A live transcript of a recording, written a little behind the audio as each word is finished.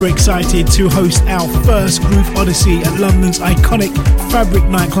We're excited to host our first Groove Odyssey at London's iconic Fabric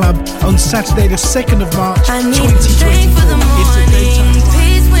nightclub on Saturday the 2nd of March 2024. It's a daytime.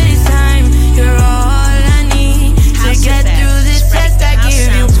 Peace when it's time. You're all I need to get through this test. I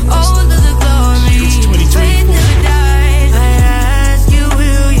give you all of the glory. Faith never dies. I ask you,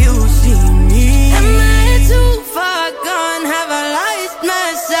 will you see me? Am I too far gone? Have I lost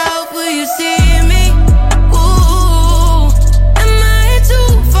myself? Will you see me?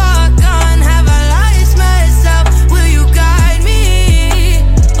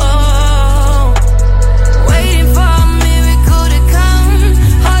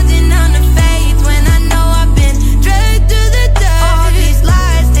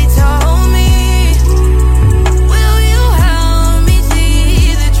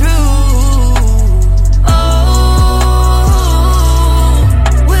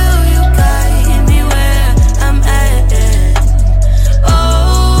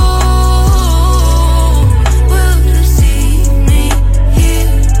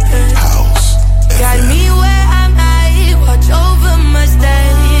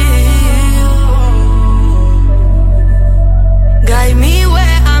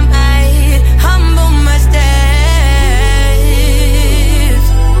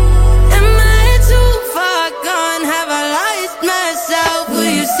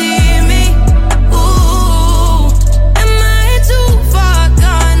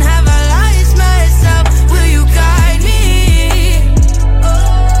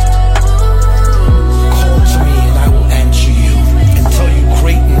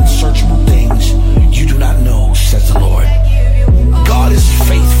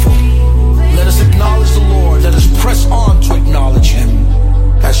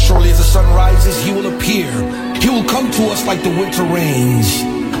 Like the winter rains,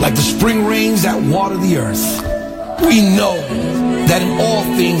 like the spring rains that water the earth. We know that in all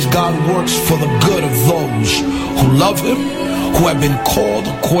things God works for the good of those who love Him, who have been called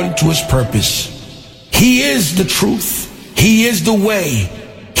according to His purpose. He is the truth. He is the way.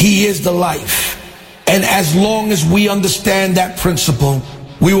 He is the life. And as long as we understand that principle,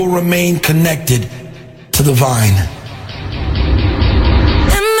 we will remain connected to the vine.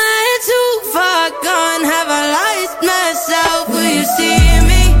 Am I too far gone? Have I lost myself? Will you see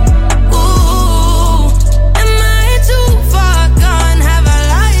me? Ooh, am I too far gone? Have I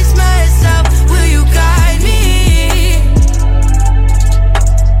lost myself? Will you guide me?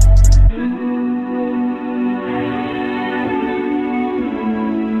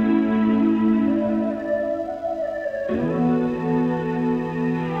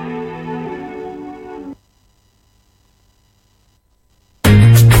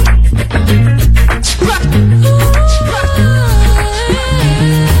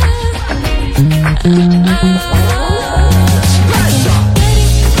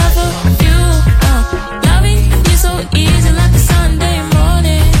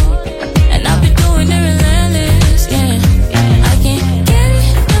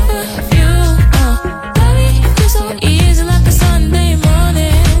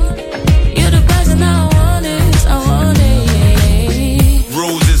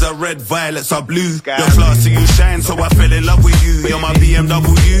 Violets are blue. Your class you shine, so I fell in love with you. You're my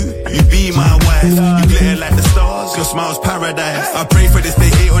BMW, you be my wife. You glitter like the stars, your smile's paradise. I pray for this, they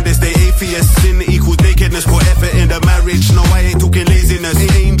hate on this, they atheist. Sin equals nakedness, put effort in the marriage. No, I ain't talking laziness.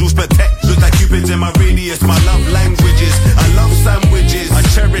 Angels protect, look like Cupid's in my radius. My love languages, I love sandwiches. I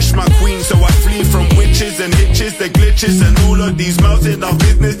cherish my queen, so I flee from witches and hitches, the glitches, and all of these mouths in our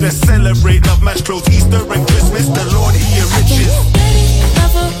business. Let's celebrate love, match clothes, Easter and Christmas. The Lord, He enriches.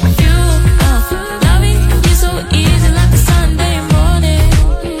 Loving you so easy like a Sunday morning,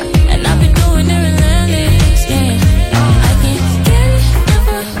 and I've been doing it relentless, yeah. I can't get enough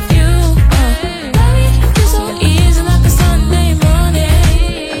of you. Loving you so easy like a Sunday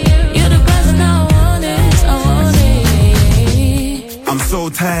morning. You're the person I want it. I'm so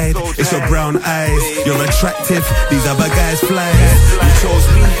tired, it's your brown eyes. You're attractive, these other guys fly. You chose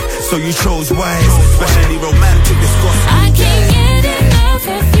me, so you chose wise. Especially romantic, this gospel. I can't get enough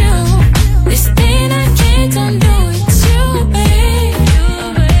of you. This thing I can't undo. It's you, babe.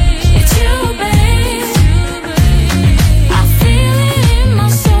 It's you, babe. I feel it in my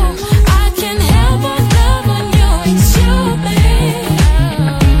soul. I can't help but love on you. It's you, babe.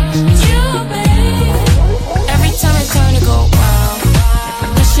 It's you, babe. Every time I turn to go wild,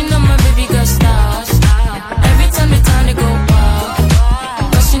 gushing on my baby girl style. Every time it's time to go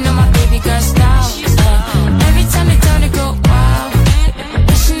wild, gushing on my baby girl style. Every time it's time to go wild,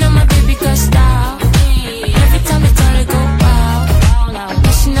 gushing on my baby girl style. Every time it's time to go wild.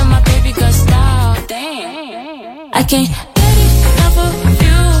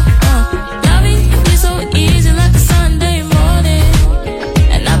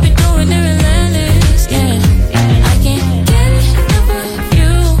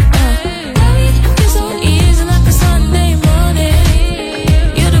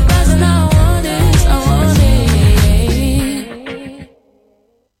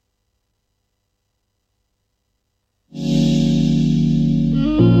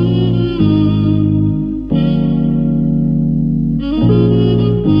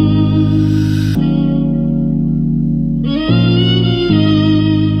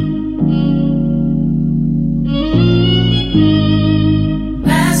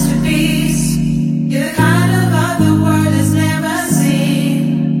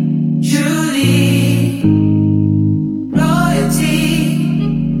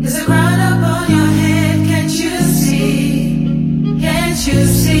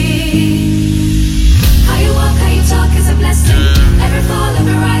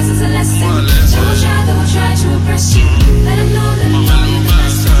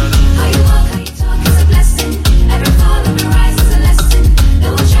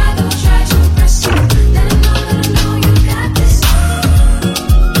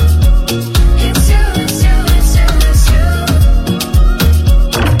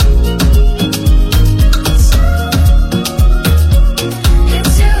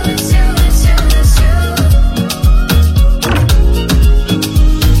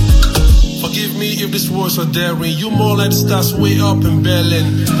 boys are daring. You more like the stars way up in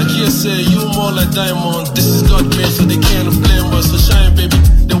Berlin. Like you said, you more like diamond. This is God made, so they can't blame us. So shine, baby.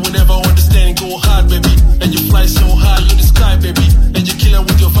 They will never understand. Go hard, baby. And you fly so high in the sky, baby. And you kill it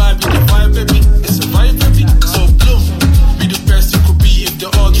with your vibe, in the vibe, baby. It's a vibe, baby. So bloom. Be the best you could be. If they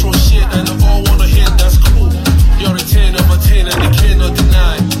all throw shit and they all wanna hit, that's cool. You're a 10 of a 10 and they cannot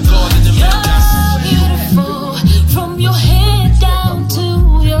deny. God in the man, that's beautiful. From your head down to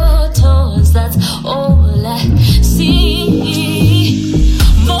your toes, that's all I see.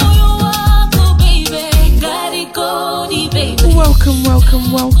 Moyo wako, baby, gari koni, baby. Welcome,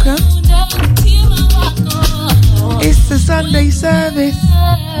 welcome, welcome. It's the Sunday service.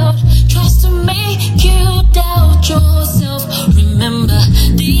 Tries to make you doubt yourself. Remember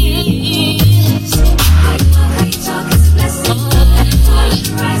this.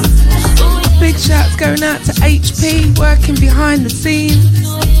 Big shouts going out to HP, working behind the scenes.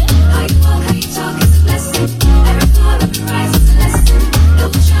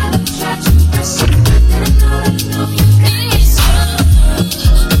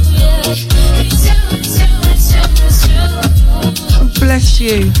 Bless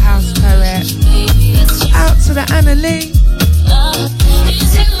you, house poet. Out to the Anna Lee.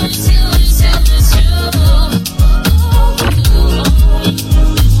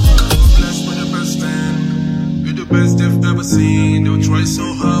 Best they've ever seen. They'll try so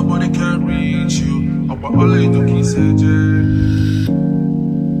hard but they can't reach you. But all I do is say,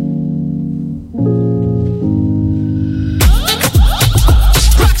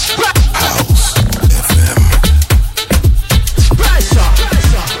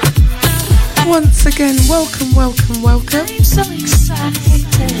 Once again, welcome, welcome, welcome. I'm so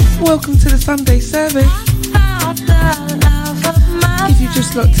excited. Welcome to the Sunday service. If you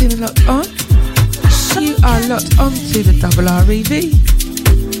just locked in and locked on, you are locked on to the Double REV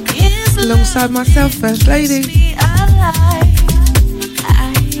alongside myself, First Lady.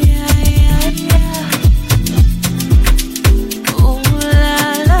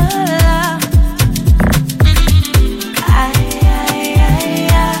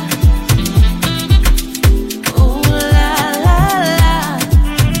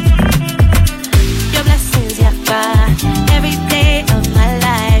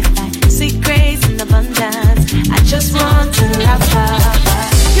 Just want to love her.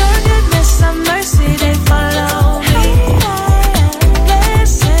 Your goodness and mercy, they follow me.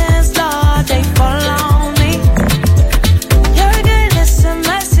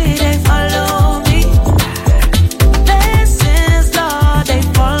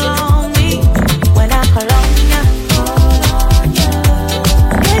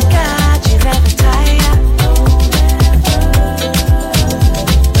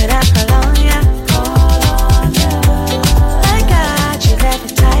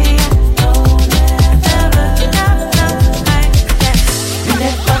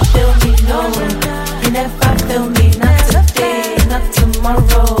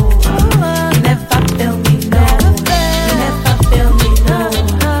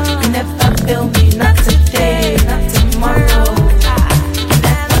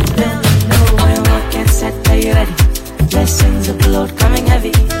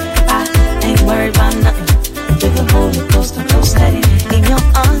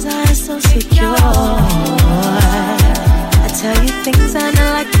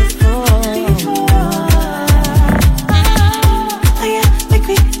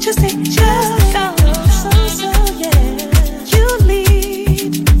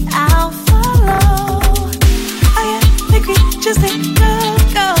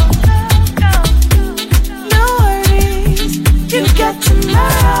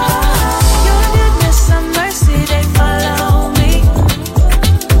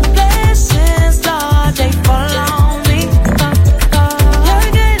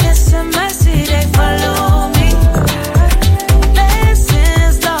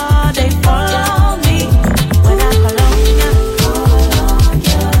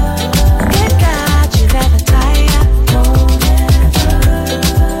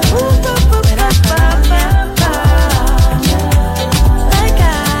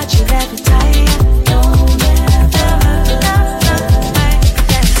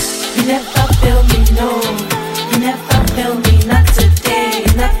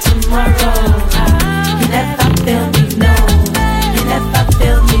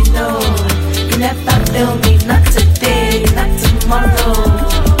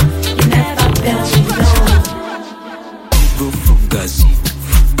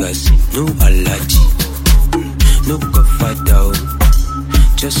 no allergy, no go fight out.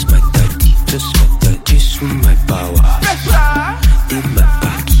 Just my daddy, just my power. In my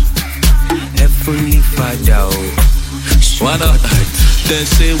body, heavenly. father. Why not? Then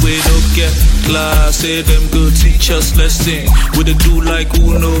say we don't get class. Say them go teach us lesson. We dey do like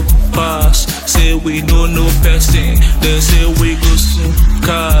who no pass. Say we know no person. Then say we go soon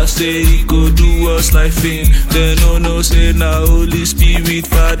cast. Say he go do us like thing. Then no say now Holy Spirit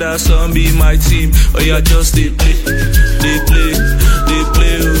Father Son be my team. Oh yeah, just they play, they play, they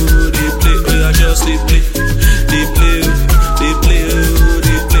play, oh they play. Oh yeah, just they play, they play, they play, oh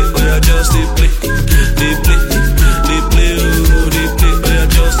they play. Oh yeah, just they play, they play.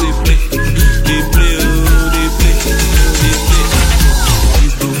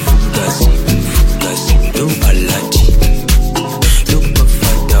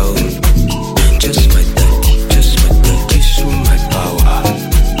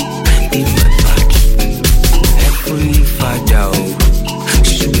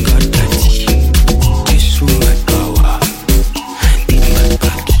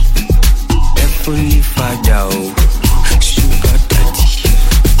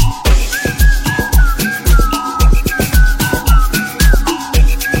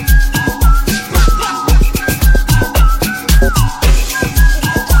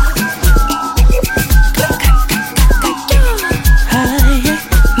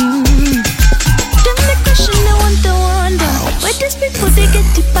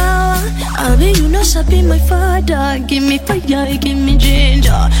 Give me fire, give me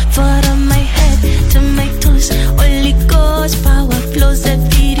ginger. From my head to my toes, Holy Ghost power flows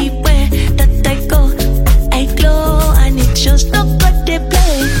everywhere that I go. I glow and it shows no God they play.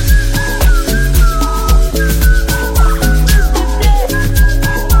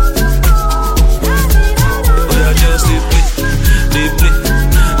 Oh yeah, just they play, they play,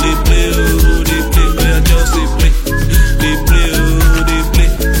 they play, oh they play. Oh yeah, just they play, they play, oh they play,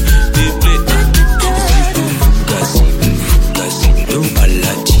 they play.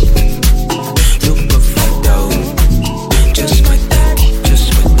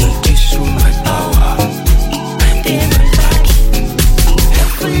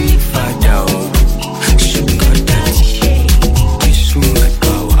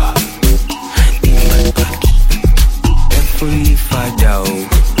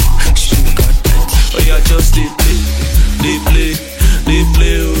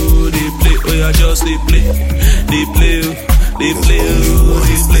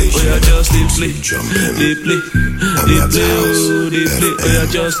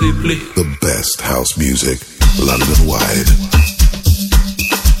 The best house music, London-wide.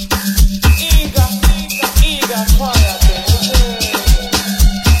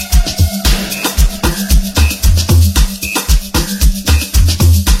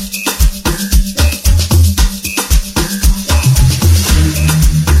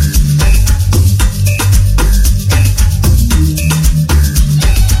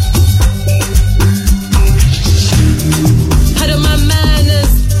 Pardon my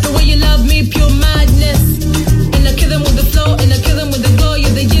manners, the way you love me, pure madness. And I kill them with the flow.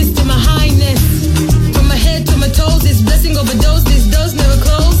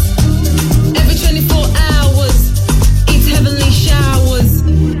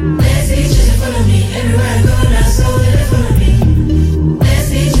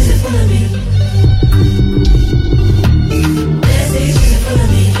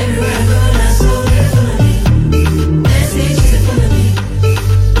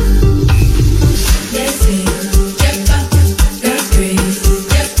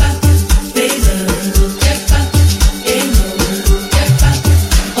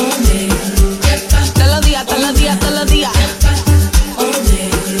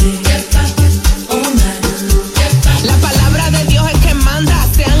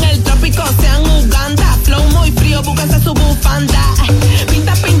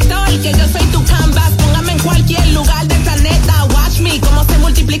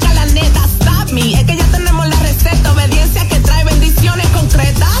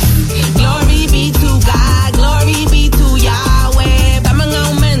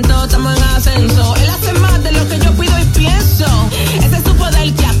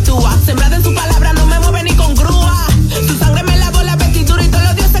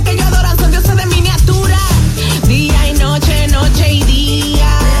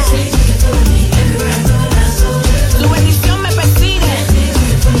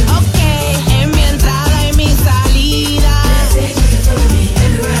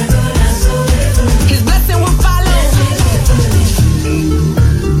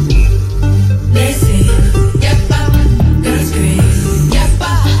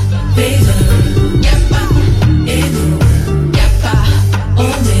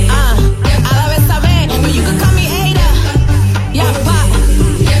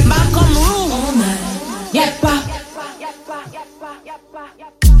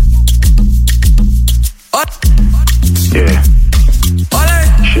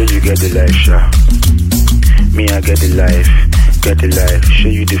 the life. Show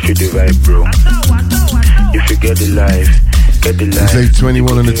you the feel the vibe, bro. If you get the life, get the life. It's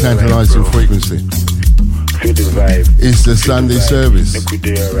 8:21 on the tantalizing frequency. Feel the vibe. It's the Sunday service. Make we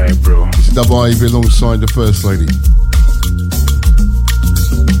do alright, bro. It's Double Ivy alongside the First Lady.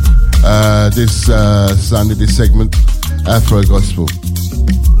 This Sunday, this segment, Afro Gospel.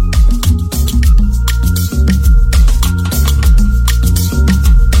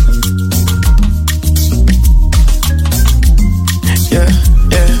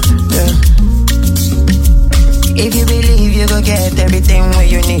 If you believe you go get everything where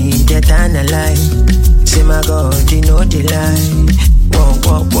you need, get on the line. Say my God, you know the line. Whoa,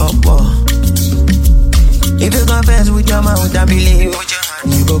 whoa, whoa, whoa. If you confess with your mouth and believe with your heart,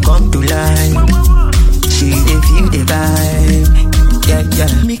 you go come to life. See they feel the vibe. Yeah,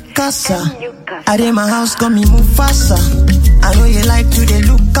 yeah. Mikasa, I did my house, call me Mufasa. I know you like to they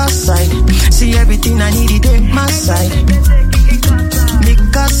look outside. See everything I need, it ain't my side.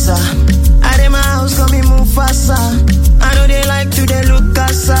 Mikasa, I did my house, call me Mufasa. I know they like to they look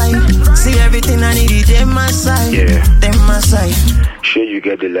outside. See everything I need, it ain't my side. Yeah, them my side. Sure you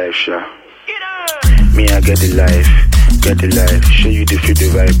get the life, sure. Me, I get the life, get the life. Show you the feel the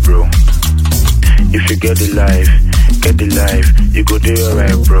vibe, bro. If you get the life, you go do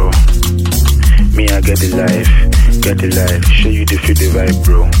alright, bro. Me, I get the life, show you the feel the vibe,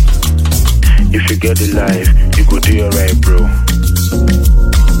 bro. If you get the life, you go do alright, bro.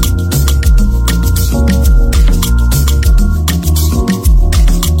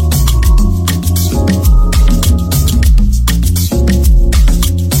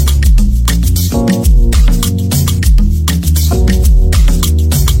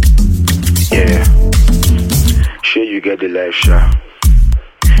 Get the life, sha.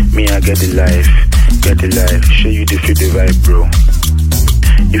 Me, I get the life, show you the feel the vibe, bro.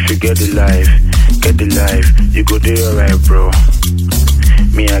 If you get the life, you go do alright, bro.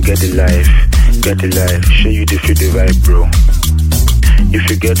 Me, I get the life, show you the feel the vibe, bro. If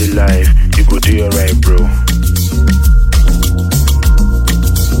you get the life, you go do alright, bro.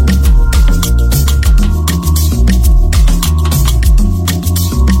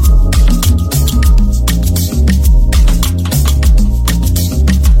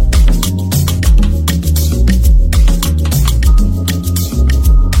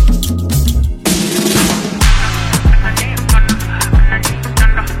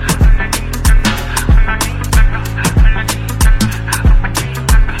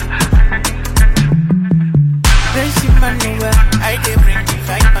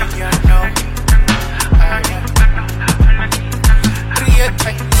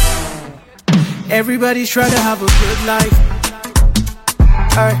 Everybody's trying to have a good life.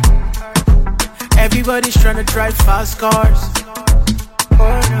 Everybody's trying to drive fast cars.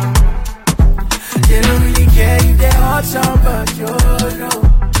 Oh no, they don't really care if they hot some, but you know.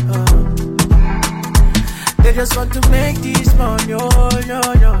 They just want to make this money. Oh no.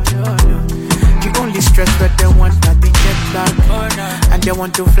 You only stress that they want that they get back. Oh no. And they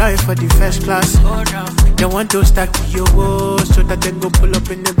want to fly for the first class. Oh no. They want to stack your woes so that they go pull up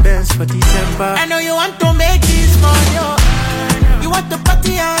in the Benz for December. I know you want to make this money. Oh. You want to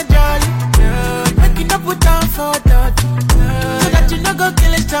party and jolly. Waking up with time for that. So that you not go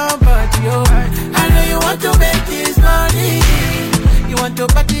kill it somebody. Oh. I know you want to make this money. You want to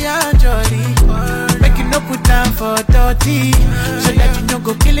party and jolly. Waking up with time for 30. So that you not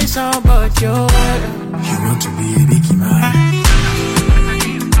go kill it somebody. Oh. You want to be a biggie man.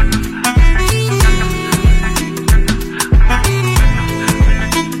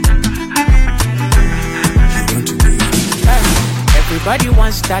 Everybody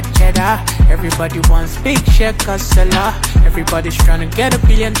wants that cheddar. Everybody wants big shaker seller. Everybody's trying to get $1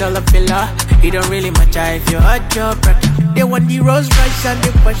 billion villa. It don't really matter if you're a job brother. They want the Rolls Royce and the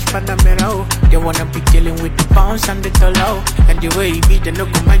Porsche Panamera. They wanna be dealing with the pounds and the dollar. And the way you be, they no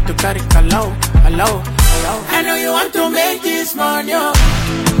go mind to carry hello. I know you want to make this money.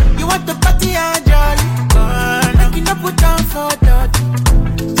 You want to party and jolly. Making up with time for that.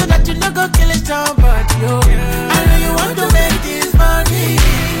 So that you no go kill it somebody. I know you want to make this money.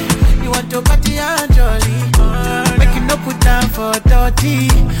 You want to party and jolly. Making up with time for 30.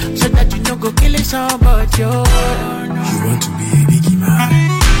 So that you no go kill it somebody. You want to be a biggie man.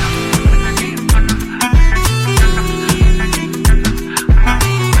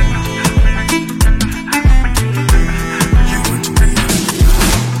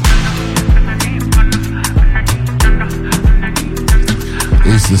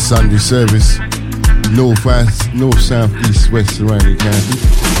 It's the Sunday service, north, south, east, west surrounding county.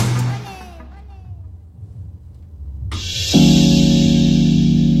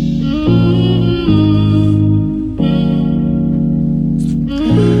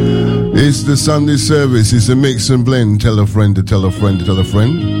 It's the Sunday service. It's a mix and blend. Tell a friend to tell a friend to tell a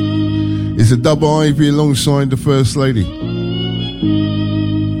friend. It's a double Ivy alongside the First Lady.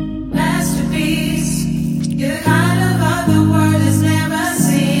 Masterpiece, you're the kind of art the world has never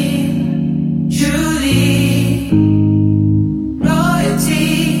seen. Truly,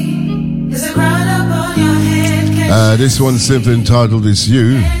 royalty is a crown upon your head. This one's simply entitled "It's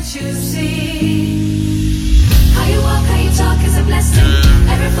You." Can't you see? How you walk, how you talk is a blessing.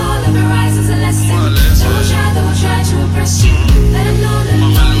 Every fall, every rise is a lesson. They will try to impress you. Let them know you're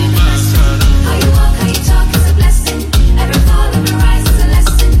the best. How you walk, how you talk is a blessing. Every fall, every rise is a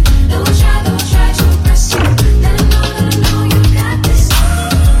lesson. They will try to impress you. Let them know you got this.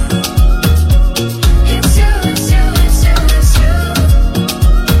 It's you, it's you, it's you, it's you.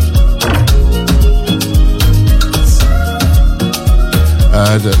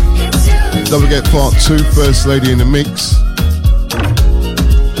 Don't forget part 2, First Lady in the mix.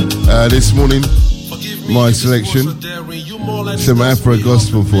 This morning, my selection, some Afro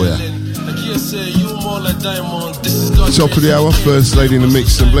gospel for you. Top of the hour, First Lady in the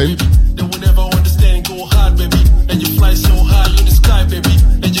mix and blend. They will never understand, go hard, baby. And you fly so high in the sky, baby.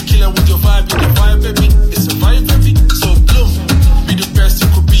 And you kill it with your vibe, baby. It's a vibe, baby. So bloom, be the best you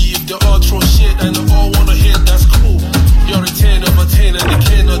could be. If they all throw shit and they all wanna hit, that's cool. You're a 10 of a 10 and they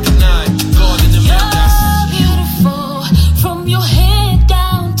cannot deny. God in the man, that's beautiful. From your head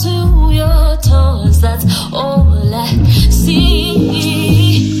down to your toes, that's all I see.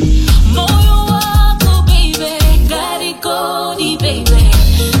 Moyo wako, baby, gari koni, baby.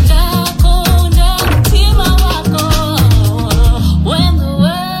 Nakona tima wako. When the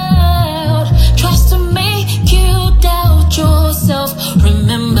world tries to make you doubt yourself,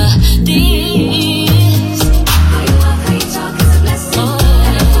 remember this.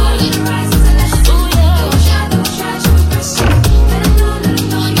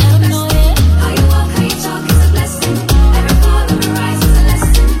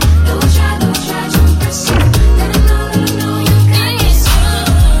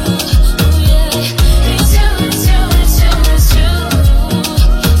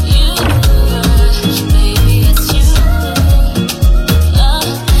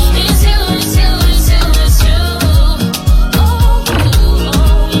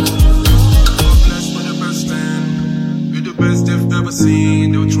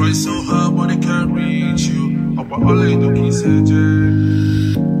 they'll try so hard but they can't reach you. Apa all I do is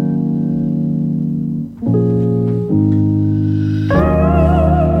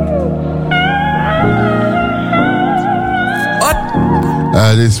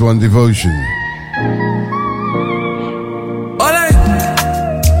this one, Devotion.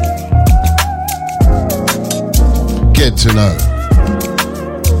 Get to know.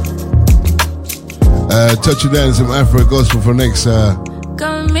 Touch it down some Afro gospel for next half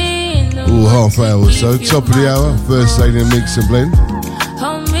hour or so. Top of the hour, first lady in mix and blend.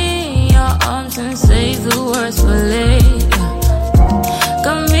 Hold me in your arms and say the words for later.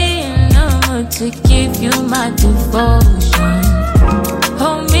 Got me in the mood to give you my devotion.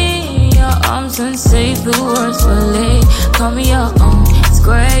 Hold me in your arms and say the words for later. Call me your own, it's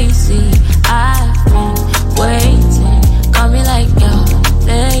crazy. I've been waiting. Call me like yo,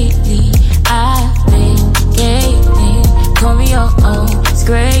 lately. I've been gaining. Call me your own, it's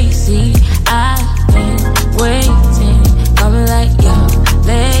crazy. I've been waiting. Call me like yo,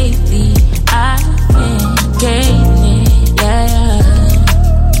 lately. I've been gaining, yeah.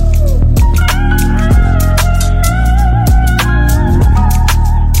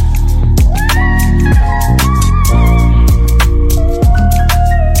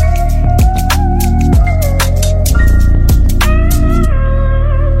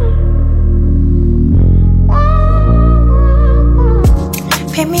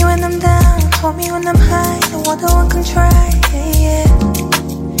 Pay me when I'm down, hold me when I'm high. No other one can try, yeah.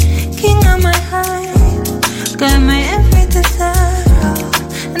 King of my high, got my every desire.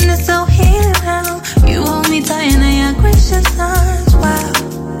 And it's so healing how you hold me tight in your gracious arms. Wow,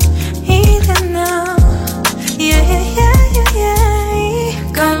 healing now, yeah, yeah, yeah, yeah,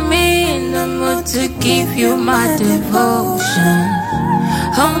 yeah. Got me in the mood to give you my devotion.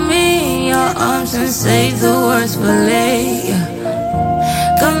 Hold me in your arms and say the words for later.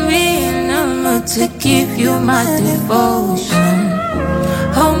 Got me in the mood to give you my devotion.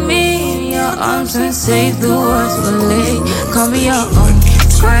 Hold me in your arms and say the words for later. Call me your own,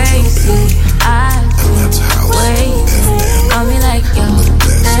 it's crazy. I've been waiting. Call me like yo,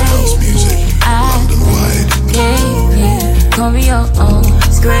 lately. I've been gaining. Call me your own,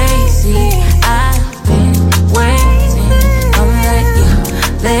 it's crazy. I've been waiting. Call me like yo,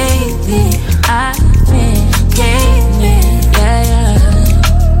 lately. I've been gaining, yeah, yeah.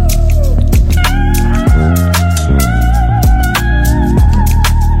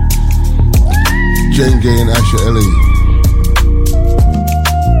 Gay and Asher Ellie.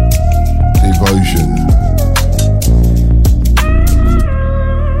 Devotion.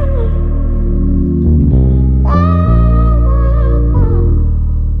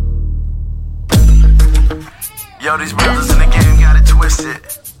 Yo, these brothers in the game got it twisted.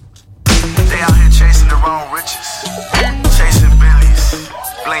 They out here chasing the wrong riches, chasing Billies,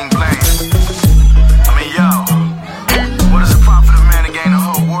 bling bling. I mean, yo, what does it profit a man to gain the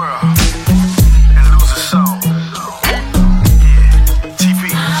whole world and lose his soul? Yeah, TP.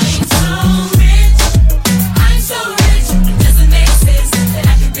 I'm so rich, it doesn't make sense that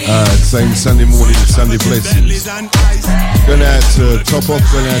I can be. Same Sunday morning, Sunday blessings. Going out to Top Off,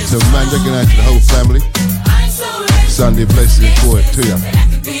 going out to Amanda, going out to the whole family. Sunday blessings for it to ya.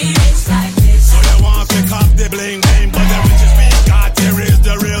 So you want to pick up the bling bling, but the riches we got, there is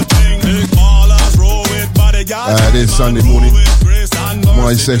the real thing. Big ballers roll with bodyguards. This Sunday morning,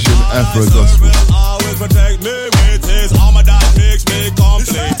 my session, Afro Gospel. Always protect me with his armor that makes me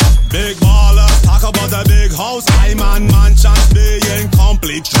complete. Big ballers talk about the big house, diamond mansions being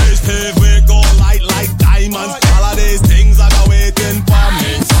complete. Trees paved with gold light like diamonds. All of these things are waiting for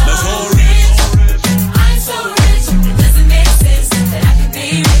me. Let's go rich. I'm so rich, it doesn't make sense that I can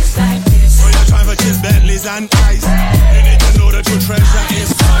be rich like this. So you're trying to kiss Bentleys and ice. You need to know that your treasure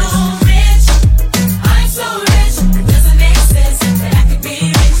is price. I'm so rich, it doesn't make sense that I can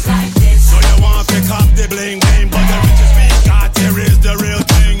be rich like this. So you want to pick up the bling bling, but the riches we got, there is the real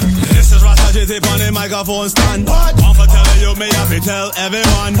thing. This is Rasta JT on the microphone stand. One for telling you, me have to tell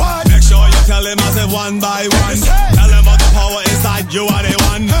everyone. Make sure you tell him I say one by one. Tell him about the power inside, you are the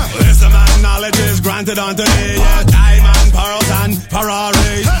one. Listen man, knowledge is granted unto me. Yeah, diamond, pearls and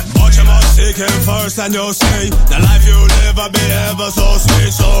Ferraris. But you must seek him first and you'll see the life you live will be ever so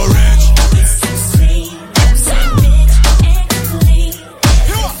sweet, so rich. So sweet, so rich and clean.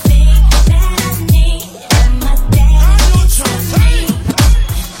 Everything that I need, and my daddy gives to me.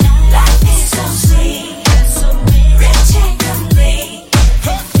 Life is so sweet, so rich and complete.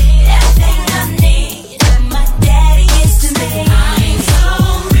 Everything I need, and my daddy gives to me. I'm so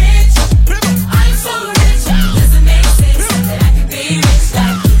rich, it doesn't make sense that I can be rich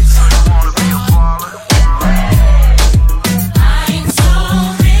like this. So you wanna be a baller? I'm so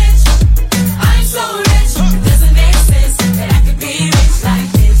rich, it doesn't make sense that I can be rich like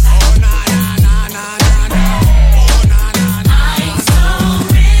this. Oh na na na na na na. Oh na na na. I'm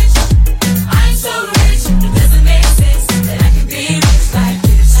so rich, it doesn't make sense that I can be rich like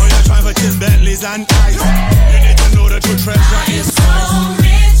this. So you're trying to kiss Bentleys and ice. You need to know that your treasure is price.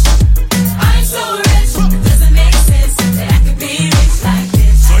 I'm so rich, it doesn't make sense that I can be rich like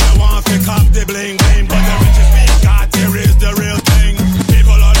this. So you want to pick up the bling bling, but the riches we got, there is the real thing.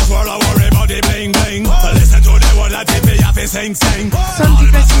 People on this world are worried about the bling bling, but listen to the word that they have to sing sing. Sunday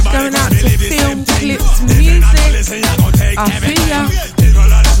blessings going out to film, clips, music. I feel ya. People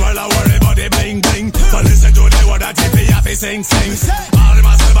on this world are worried about the bling bling, but listen to the word that they have to sing sing. All the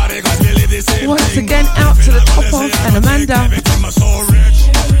massive body cause believe the same Once thing. again, out to the Top Off and Amanda. Everything was so rich.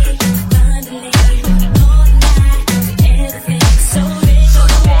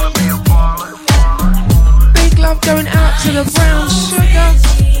 Big love going out to the Brown Sugar.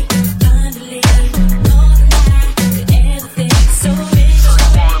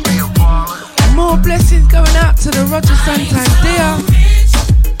 More blessings going out to the Roger Santander.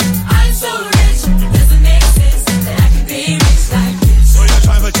 I'm so rich, it doesn't make sense that I can be rich like this. So you're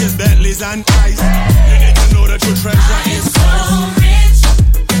trying to kiss Bentleys and ice. You need to know that your treasure is price.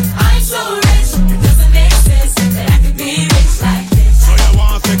 I'm so rich, it doesn't make sense that I can be rich like this. So you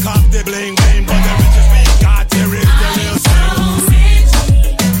want to pick up the bling bling, but the riches we got, there is the real thing.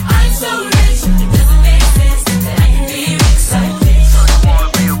 I'm so rich, it doesn't make sense that I can be rich like this. So you wanna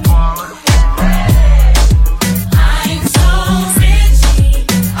be a baller? I'm so rich,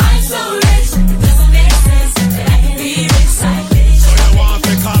 it doesn't make sense that I can be rich like this. So you want to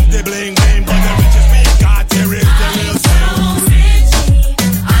pick up the bling bling, but the riches we got, there is the real thing.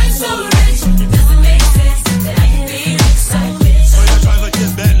 I'm so rich, it doesn't make sense that I can be rich like this. So you're trying to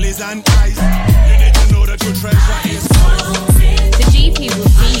kiss Bentleys and ice. You need to know that your treasure is price. The GP will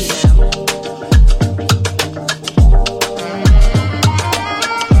see you.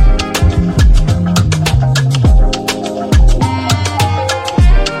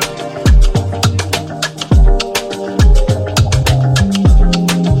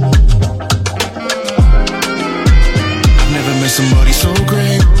 Never met somebody so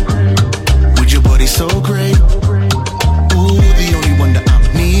great. With your body so great. Ooh, the only one that I'm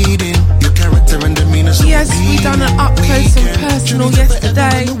needing. Your character and demeanor so Yes, we done an up close and personal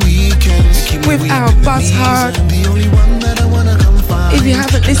yesterday with our Buzz Hard. If you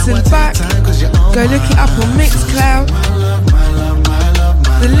haven't listened back, Go look it up on Mixcloud.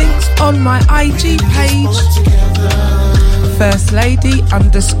 The link's on my IG page. First Lady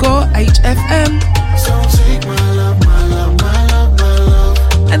 _HFM.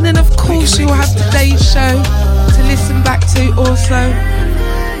 And then of course you'll have today's show to listen back to also.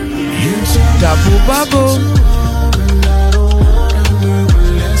 Double Bubble.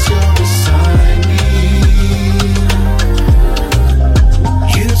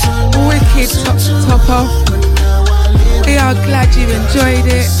 Wicked top off. We are glad you enjoyed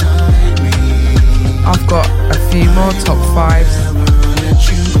it. I've got a few more top 5s.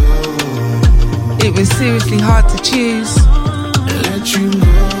 It was seriously hard to choose. Let you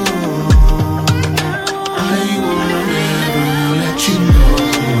know, I wanna never let you know.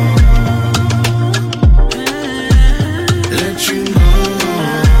 Let you know,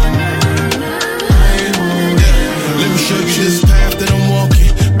 I wanna. Let me show you this path that I'm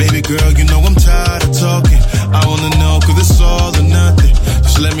walking. Baby girl, you know I'm tired of talking. I wanna know, cause it's all or nothing.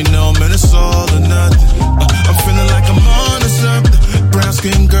 Just let me know, man, it's all or nothing. I'm feeling like I'm on to something. Brown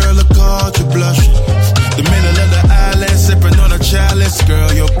skin girl, look all you blushing. The middle of the island, sipping on a chalice.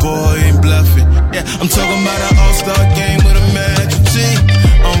 Girl, your boy ain't bluffing. Yeah, I'm talking about an all-star game with a magic team.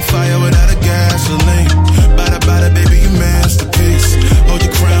 On fire without a gasoline. Bada, baby, you masterpiece. Hold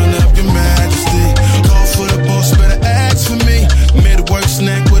your crown up, your majesty. Call for the boss, better ask for me. Mid-work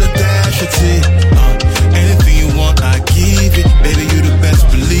snack with a dash of tea. Anything you want, I give it. Baby, you the best,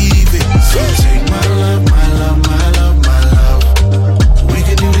 believe it. So take my love, my love, my love, my love. We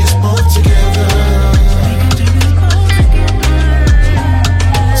can do this both together.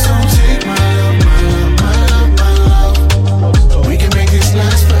 So take my love, my love, my love, my love. We can make this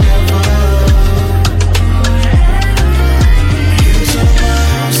last forever. You turn my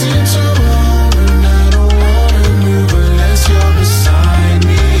house into a home, and I don't wanna move unless you're beside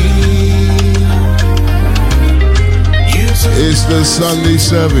me. It's the Sunday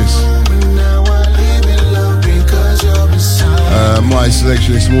service. My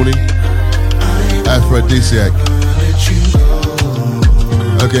selection this morning, Aphrodisiac.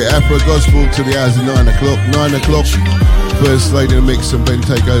 Okay, Afro Gospel to the hours of 9 o'clock. 9 o'clock, First Lady in the Mix and Ben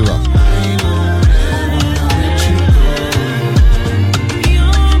take over.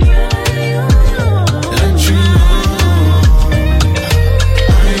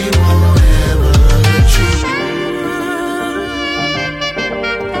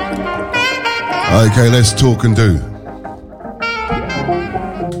 Okay, let's talk and do.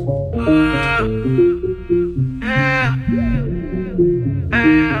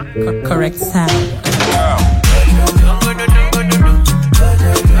 Correct sound.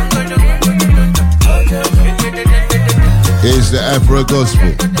 Here's the Afro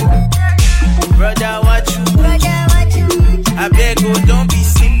Gospel. Brother, what you? I beg you, don't be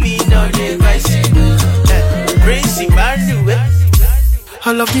sipping on the vice. Prince Emmanuel.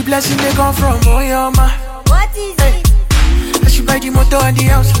 All of the blessings they come from Oyama. What is it? I should buy the motor and the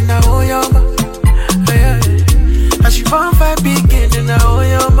house in Oyama. I should find 5 begin in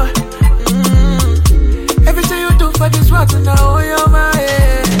Oyama. Everything you do for this world in Oyama.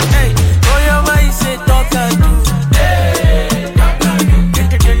 Hey, Oyama is a doctor too.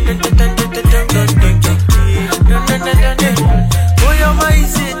 Oyama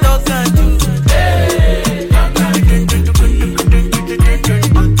is a doctor too.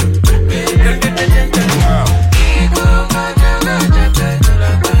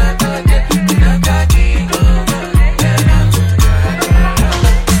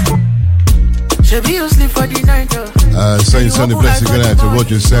 Saying Sunday blessing going out to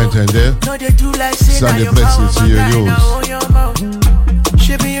Roger Santander. Sunday blessings to you and yours.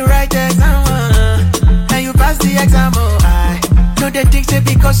 Should be right exam, and you pass the exam. I know the things they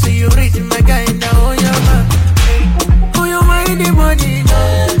because you reading my guy now. Oh, you're my in the money.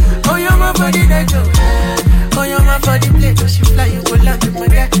 Oh, you're my body that oh, you're my body plate. Oh, she fly you go land with my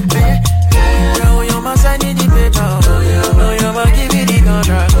guy. Oh, you're my son in the paper. Oh, you're my give me the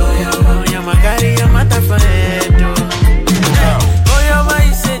contract. Oh, you're my carry your matter for head.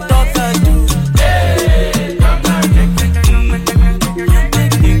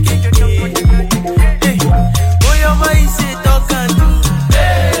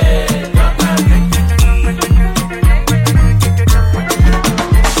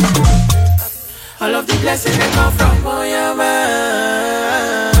 Blessing they come from Oyama.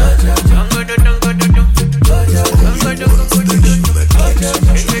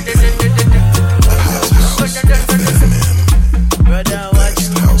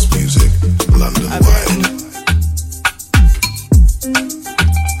 House music, London wide.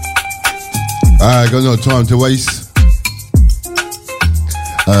 I got no time to waste.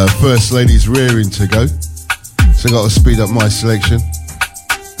 First Lady's rearing to go, so I got to speed up my selection.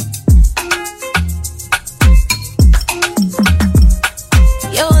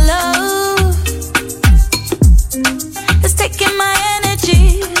 Your love is taking my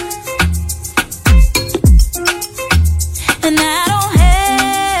energy, and I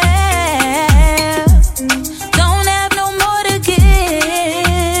don't have no more to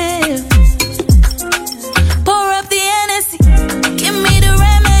give. Pour up the Hennessy, give me the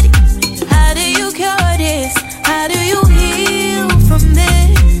remedy. How do you cure this? How do you heal from this?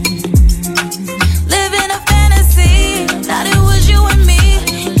 Living a fantasy, thought it was you and me.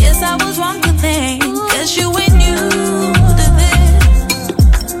 Guess I was wrong to think, guess you and you to this.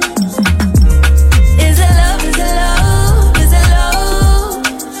 Is it love, is it love, is it love?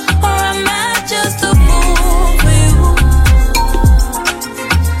 Or am I just a fool for you?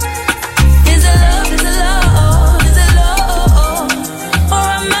 Is it love, is it love, is it love? Or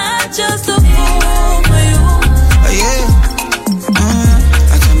am I just a fool for you? Yeah.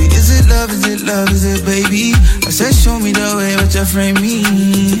 I tell me, is it love, is it love, is it baby? I said, show me the way what you frame me.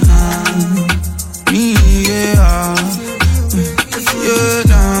 Me, yeah. Yeah,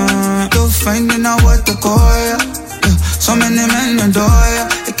 nah. You're finding out what to call ya. Yeah. So many men adore ya.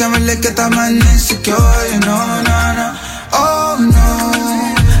 They can't really get that man insecure, you know, nah, nah. Oh no,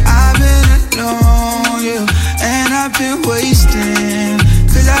 I've been alone, yeah. And I've been wasting,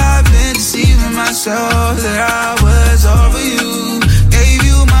 cause I've been deceiving myself that I was over you. Gave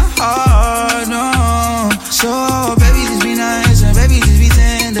you my heart, no. So baby, just be nice and baby, just be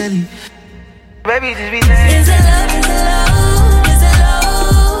tender. Baby, just be tender. Is it love, is it love, is it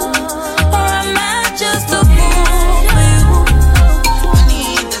love? Or am I just a fool for you?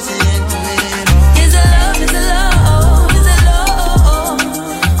 Is it love, is it love, is it love?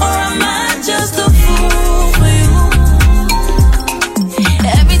 Or am I just a fool for you?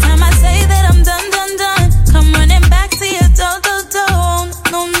 Every time I say that I'm done, done, done, come running back to your door,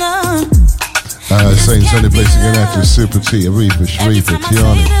 no, no. Saying Sunday blessing going out to Super T, Aretha, Sharifa,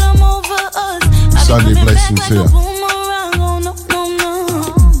 Tiana. Sunday blessing to you.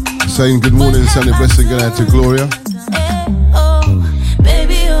 Saying good morning, Sunday blessing going out to Gloria.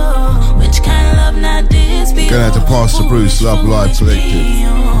 Going out to Pastor Bruce, Love Live Collective.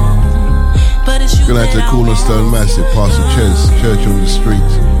 Going out to Cornerstone Massive, Pastor Ches, Church on the Street.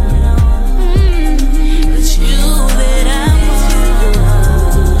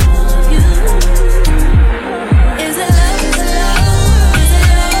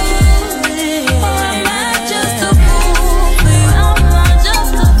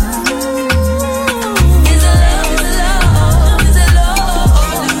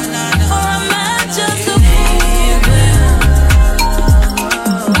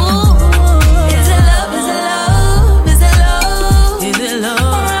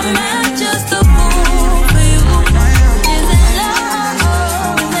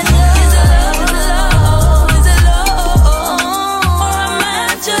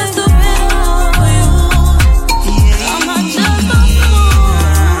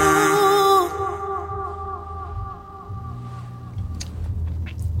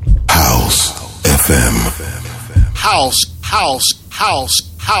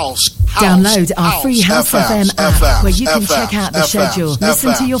 Download our free House FM app where you can check out the schedule,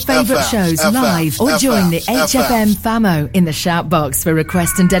 listen to your favourite shows live, or join the HFM FAMO in the shout box for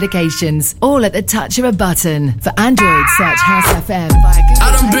requests and dedications, all at the touch of a button. For Android, search House FM.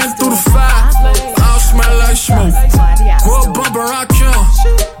 I done been through the fire, I don't smell like smoke. Grew up bumping Rakim,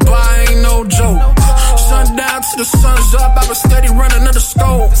 but I ain't no joke. Sundown to the sun's up, I was steady running to the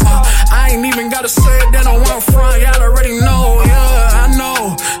stove. I ain't even gotta say it, then on one front, y'all already know. Yeah, I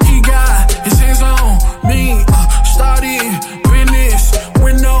know, he got his hands on me. Started business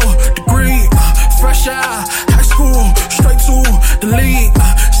with no degree. Fresh out high school, straight to the league.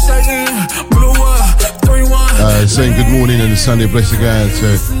 Satan blew up 3-1. Saying good morning and a Sunday blessing out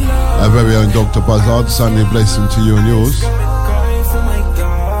to our very own Dr. Buzzard. Sunday blessing to you and yours.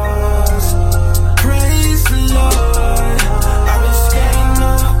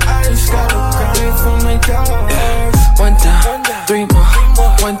 One down, three more.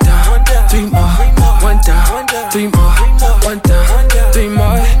 One down, three more. One down, three more. One down, three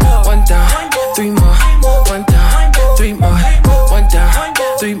more. One down, three more. One down, three more. One down,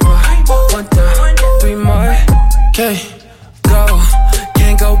 three more. One down, three more. Okay, go,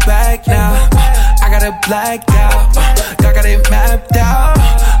 can't go back now. I got it blacked out. I got it mapped out.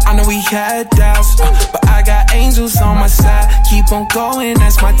 I know we had doubts, but I got angels on my side. Keep on going,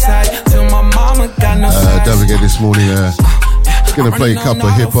 that's my type. Till my mama got no side. Don't forget this morning, gonna play a couple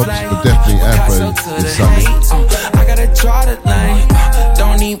of hip hops, but definitely Afro this Sunday. I gotta draw the line. Don't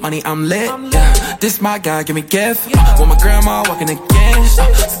don't need money, I'm lit. Yeah, this my guy, give me gift. Want my grandma walking again. So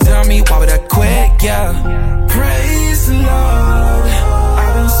tell me why would I quit? Yeah. Praise the Lord.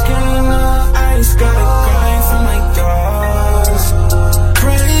 I've been scaling up. I just gotta grind for my goals.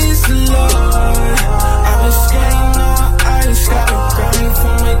 Praise the Lord. I've been scaling up. I just gotta grind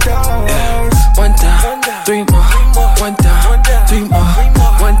for my goals. 1 down, 3 more. 1 down, 3 more.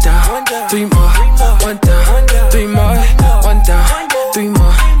 1 down, 3 more. 1 down, 3 more. 1 down, 3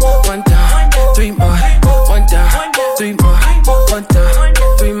 more. 1 down, 3 more. 1 down, 3 more. 1 down,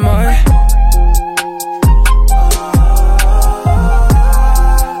 3 more.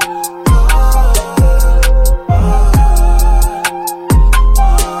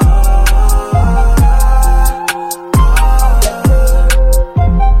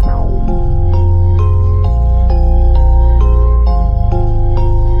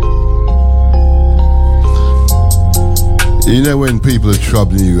 You know when people are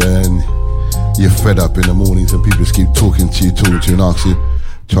troubling you and you're fed up in the mornings and people just keep talking to you and ask you,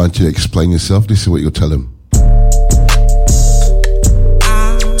 trying to explain yourself, this is what you'll tell them.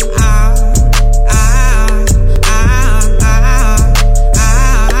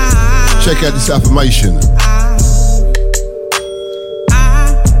 Check out this affirmation.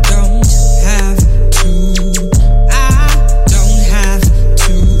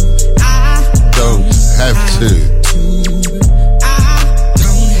 Don't have to.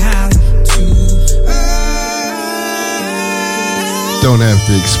 Don't have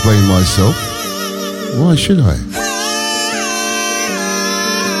to explain myself. Why should I?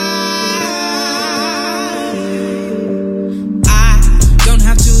 I don't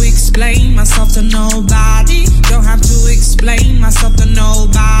have to explain myself to nobody. Don't have to explain myself to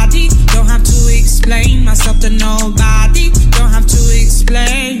nobody. Don't have to explain myself to nobody. Don't have to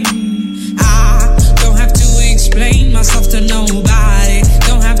explain. I don't have to explain myself to nobody.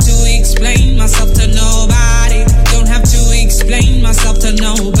 Don't have to explain myself to nobody. Don't have to explain myself to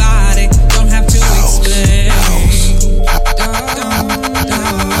nobody. Don't have to explain.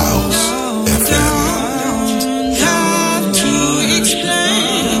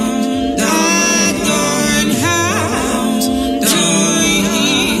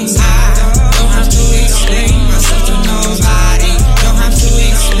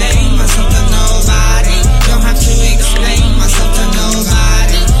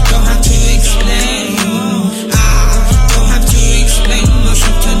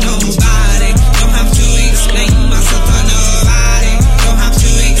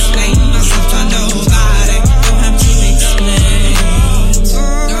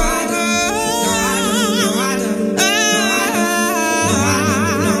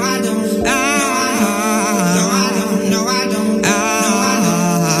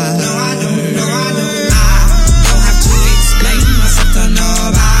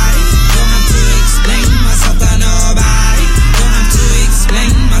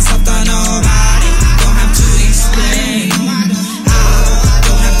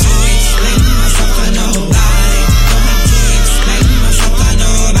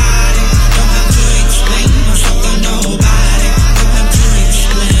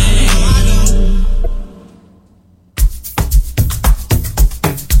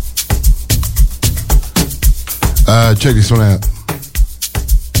 Check this one out.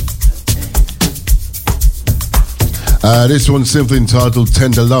 This one's simply entitled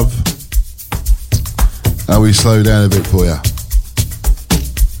Tender Love. And we slow down a bit for you.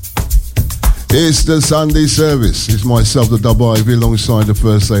 It's the Sunday service. It's myself, the Double IV, alongside the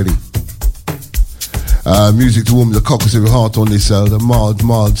First Lady. Music to warm the cockles of your heart on this the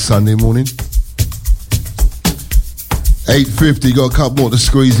mild Sunday morning. 8:50, got a couple more to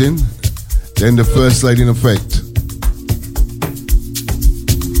squeeze in. Then the First Lady in effect.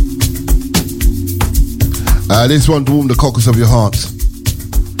 This one to warm the cockles of your heart.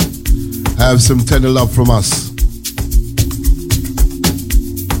 Have some tender love from us.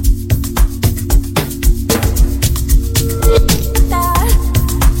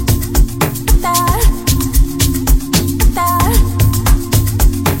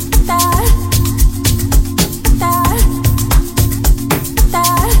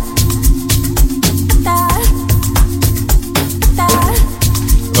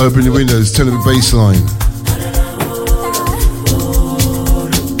 Open the windows, turn up the bass line.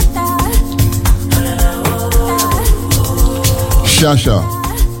 Shasha,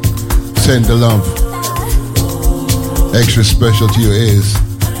 Tender Love. Extra special to your ears.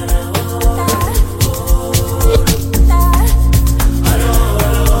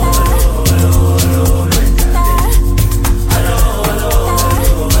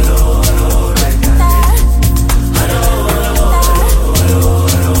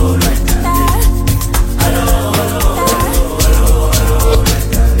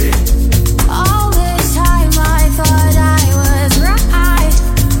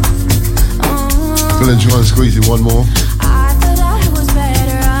 Gonna try and squeeze in one more. I thought I was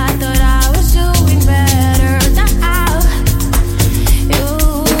better, I thought I was doing better now.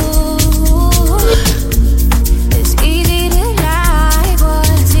 It's easy to lie, but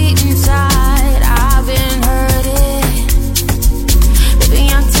deep inside I've been hurting. Baby,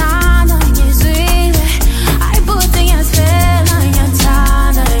 I'm tired of you, sweet. I put things fair, I'm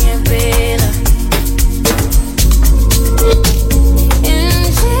tired of you, baby.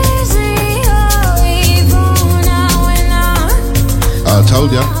 I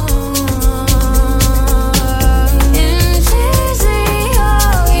told ya.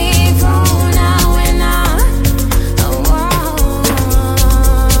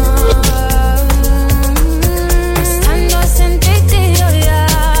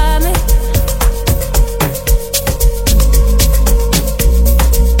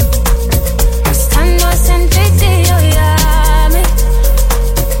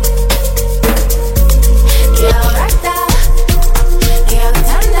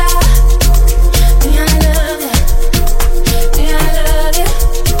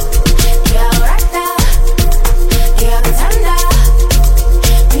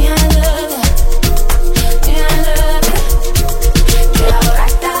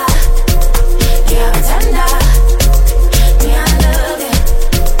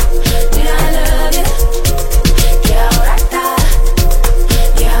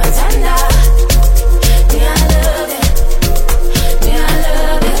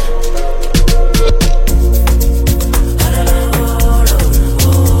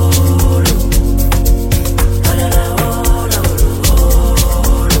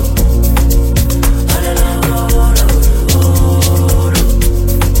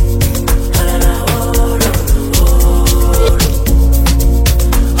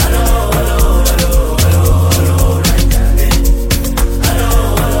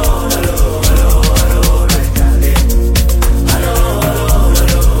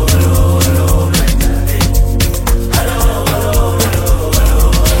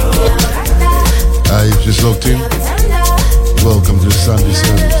 Logged in. Welcome to the Sunday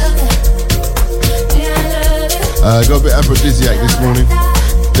service. Got a bit aphrodisiac this morning.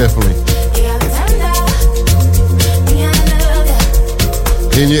 Definitely.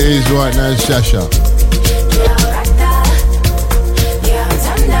 In your ears right now, Shasha.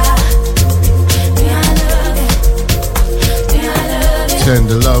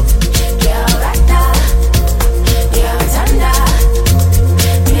 Tender love.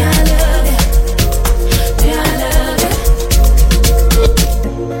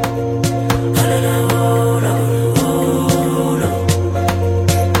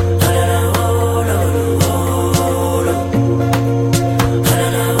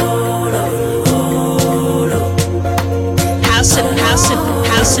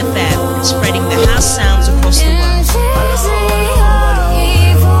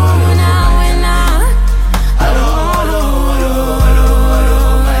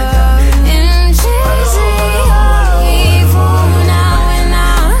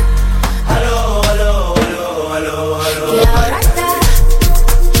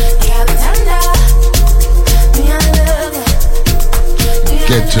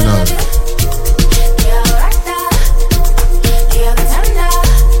 To know.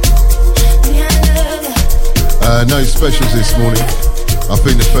 No specials this morning. I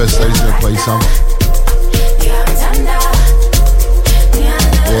think the first lady's going to play some.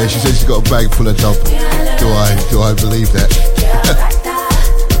 Yeah, she said she's got a bag full of dub. Do I believe that?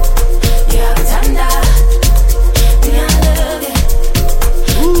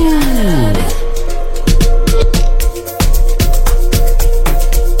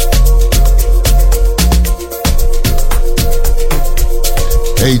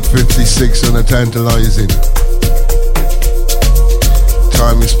 8:56 on a tantalizing.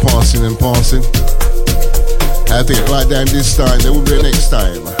 Time is passing and passing. I think right down this time, there will be a next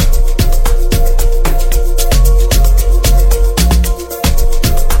time.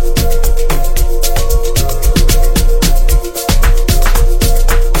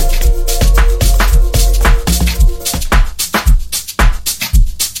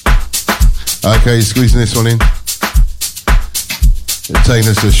 Okay, squeezing this one in. Taking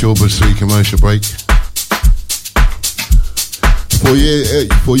us to a short but sweet commercial break.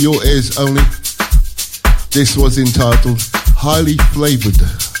 For your ears only, this was entitled Highly Flavored.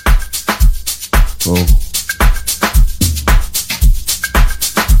 Oh,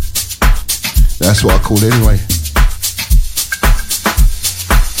 that's what I call it anyway.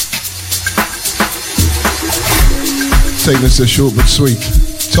 Taking us to short but sweet.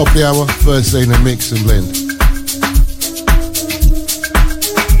 Top of the hour, first day in the mix and blend.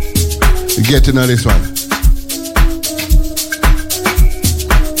 Get to know this one.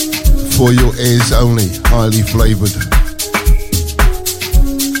 For your ears only, highly flavoured.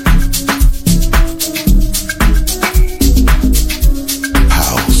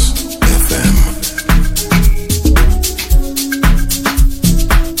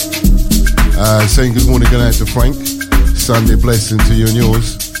 Saying good morning, good night to Frank. Sunday blessing to you and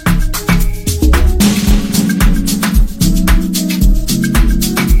yours.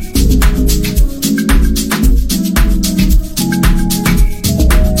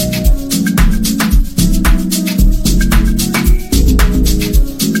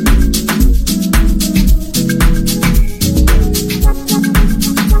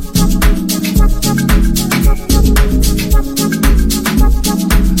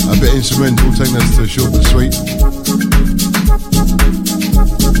 Instrumental, taking us to short but sweet.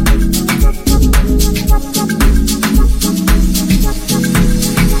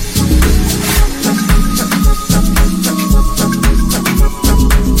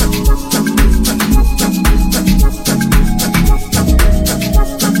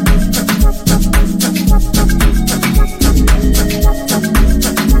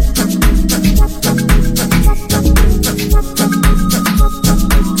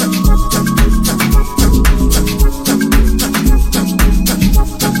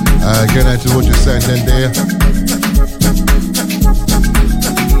 Going out to Roger Santander.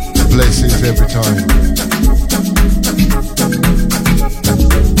 Blessings every time.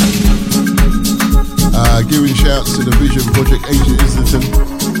 Giving shouts to the Vision Project Agent Islington.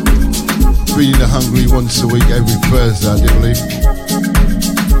 Feeding the hungry once a week, every Thursday, I do believe.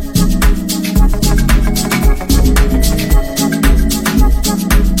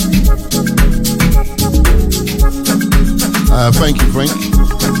 Thank you, Frank.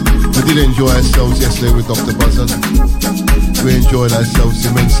 We did enjoy ourselves yesterday with Dr. Buzzard. We enjoyed ourselves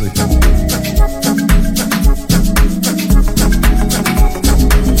immensely.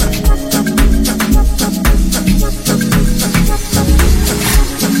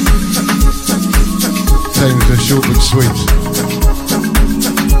 Same as short but sweet.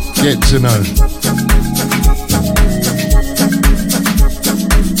 Get to know.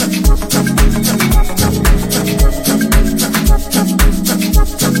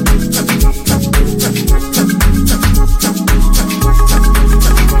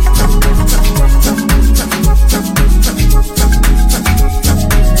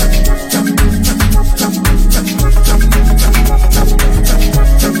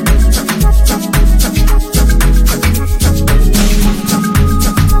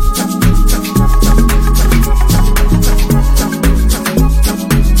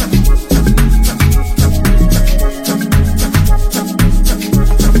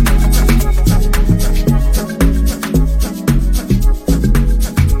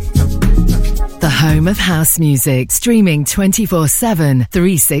 Of house music, streaming 24/7,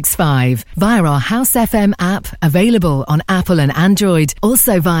 365 via our House FM app, available on Apple and Android,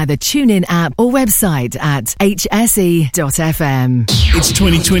 also via the TuneIn app or website at hse.fm. It's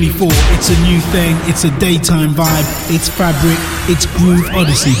 2024, it's a new thing, it's a daytime vibe, it's Fabric, it's Groove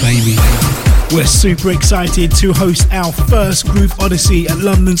Odyssey, baby. We're super excited to host our first Groove Odyssey at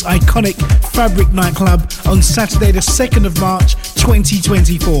London's iconic Fabric nightclub on Saturday the 2nd of March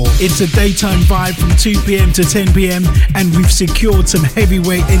 2024. It's a daytime vibe from 2 p.m. to 10 p.m. and we've secured some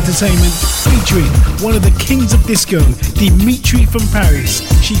heavyweight entertainment featuring one of the kings of disco, Dimitri from Paris,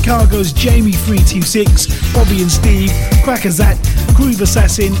 Chicago's Jamie 326, Bobby and Steve, Crackazat, Groove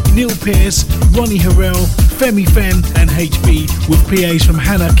Assassin, Neil Pierce, Ronnie Harrell, Femi Fem and HB, with PAs from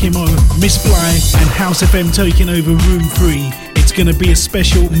Hannah Kimo, Miss Fly and House FM taking over Room 3. It's going to be a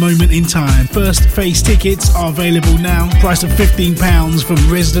special moment in time. First phase tickets are available now. Price of £15 from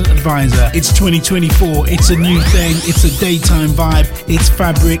Resident Advisor. It's 2024. It's a new thing. It's a daytime vibe. It's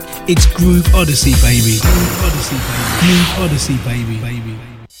Fabric. It's Groove Odyssey, baby. Groove Odyssey, baby. Groove Odyssey, baby.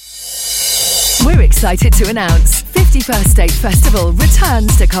 We're excited to announce 51st State Festival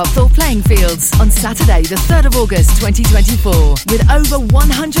returns to Copthall Playing Fields on Saturday the 3rd of August 2024 with over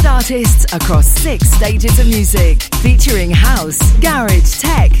 100 artists across 6 stages of music featuring house, garage,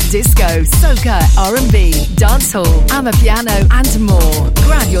 tech, disco, soca, R&B, dancehall, amapiano and more.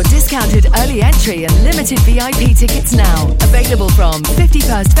 Grab your discounted early entry and limited VIP tickets now. Available from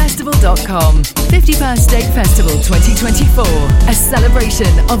 51stfestival.com. 51st State Festival 2024, a celebration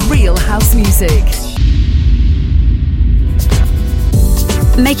of real house music.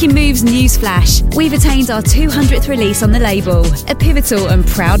 Making Moves Newsflash. We've attained our 200th release on the label. A pivotal and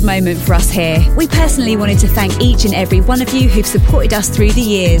proud moment for us here. We personally wanted to thank each and every one of you who've supported us through the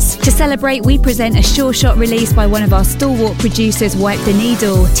years. To celebrate, we present a sure shot release by one of our stalwart producers, Wipe the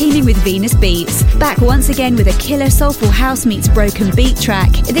Needle, teaming with Venus Beats. Back once again with a killer soulful house meets broken beat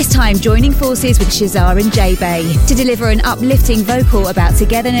track, this time joining forces with Shazar and J-Bay to deliver an uplifting vocal about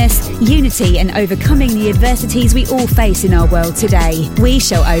togetherness, unity and overcoming the adversities we all face in our world today. We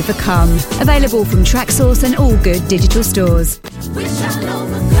shall overcome. Available from Traxsource and all good digital stores.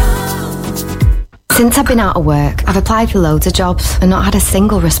 Since I've been out of work, I've applied for loads of jobs and not had a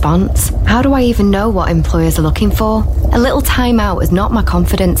single response. How do I even know what employers are looking for? A little time out has knocked my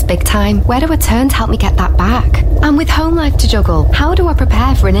confidence big time. Where do I turn to help me get that back? And with home life to juggle, how do I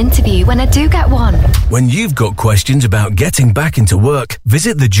prepare for an interview when I do get one? When you've got questions about getting back into work,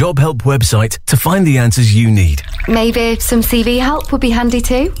 visit the Job Help website to find the answers you need. Maybe some CV help would be handy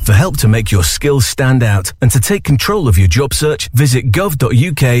too. For help to make your skills stand out and to take control of your job search, visit gov.uk/job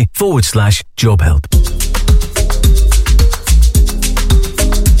help.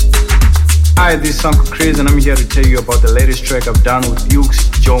 Hi, this is Uncle Chris and I'm here to tell you about the latest track I've done with Vybz.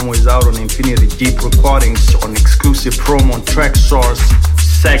 Jomo is out on Infinity Deep Recordings on exclusive promo on Traxsource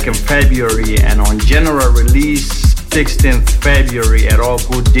 2nd February and on general release 16th February at all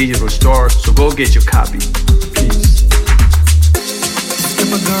good digital stores. So go get your copy. Peace. Skip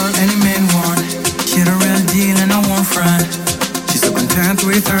a girl any man want. She the real deal and I won't front. She's so content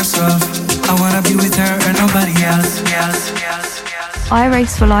with herself. I wanna be with her and nobody else. I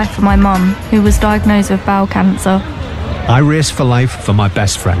race for life for my mum, who was diagnosed with bowel cancer. I race for life for my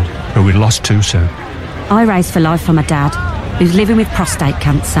best friend, who we lost too soon. I race for life for my dad, who's living with prostate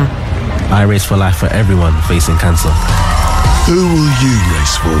cancer. I race for life for everyone facing cancer. Who will you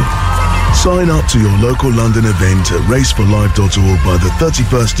race for? Sign up to your local London event at raceforlife.org by the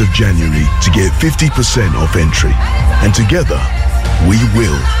 31st of January to get 50% off entry. And together, we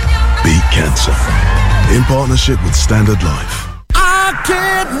will beat cancer. In partnership with Standard Life. I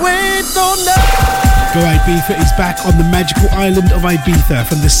can't wait till now. Go Ibiza is back on the magical island of Ibiza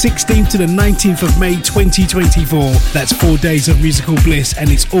from the 16th to the 19th of May 2024. That's 4 days of musical bliss and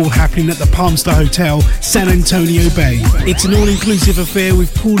it's all happening at the Palmstar Hotel, San Antonio Bay. It's an all-inclusive affair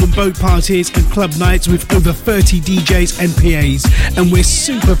with pool and boat parties and club nights with over 30 DJs and PAs. And we're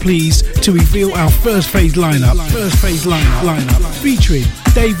super pleased to reveal our first phase lineup. Featuring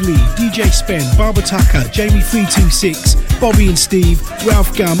Dave Lee, DJ Spen, Barbara Tucker, Jamie 326, Bobby and Steve,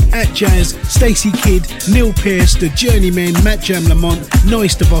 Ralph Gum, At Jazz, Stacey Kidd, Neil Pearce, The Journeymen, Matt Jam Lamont,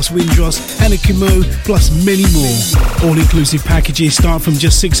 Noise the Boss Windross, Anna Kumo, plus many more. All-inclusive packages start from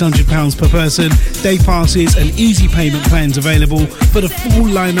just £600 per person. Day passes and easy payment plans available. For the full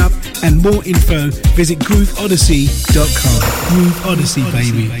lineup and more info, visit GrooveOdyssey.com. Groove Odyssey,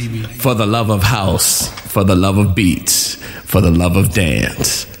 baby. For the love of house, for the love of beats, for the love of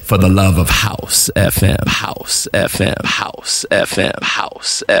dance, for the love of House FM, House FM, House FM,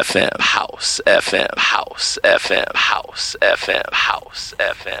 House FM, House FM, House FM, House FM, House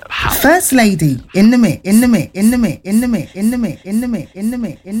FM, House. First Lady in the mix.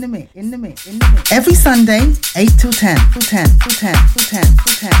 Every Sunday, 8 till 10.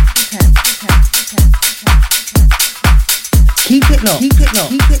 Keep it low.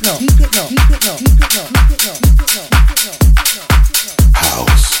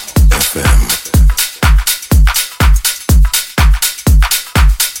 House FM.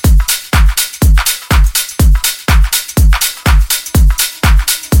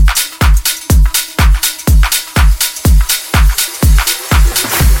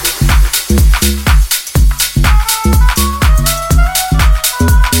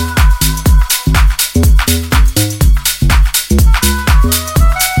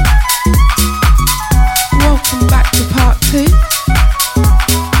 Welcome back to part 2.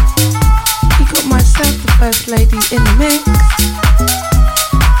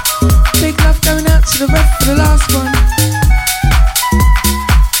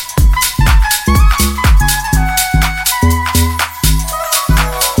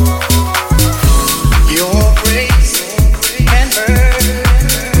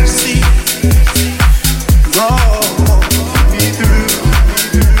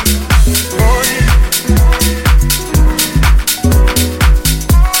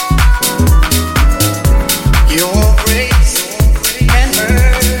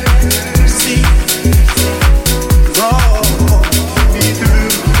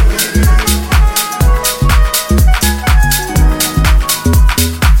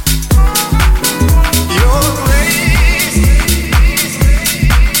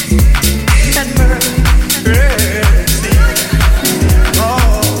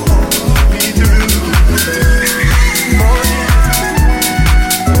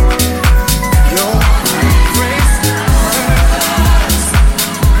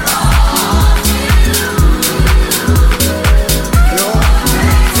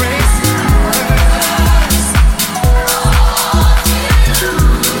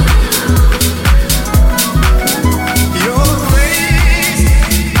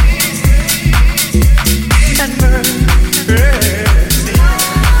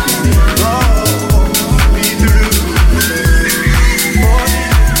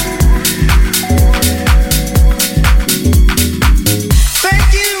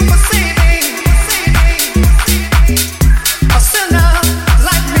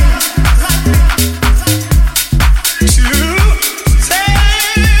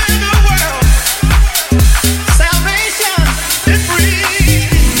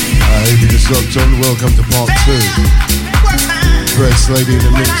 welcome to part 2. First lady in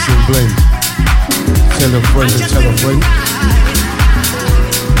the mix and blend. Tell a friend and tell a friend.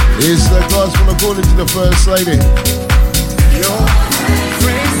 Here's the guys from according to the first lady.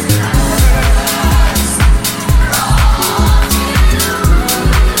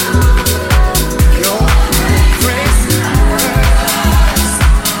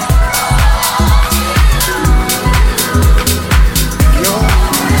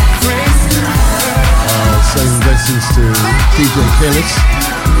 Saying blessings to DJ Careless.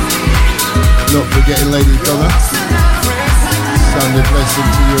 Not forgetting Lady Donna. Sunday blessing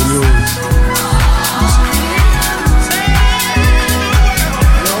to you and yours.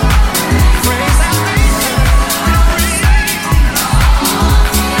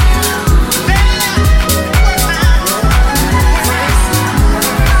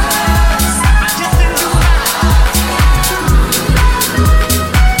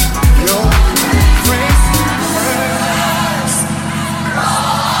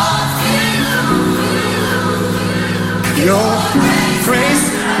 Your grace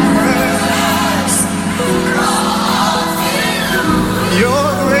hurts. Your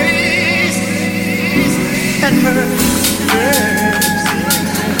grace and mercy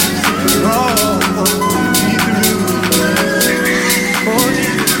all me through.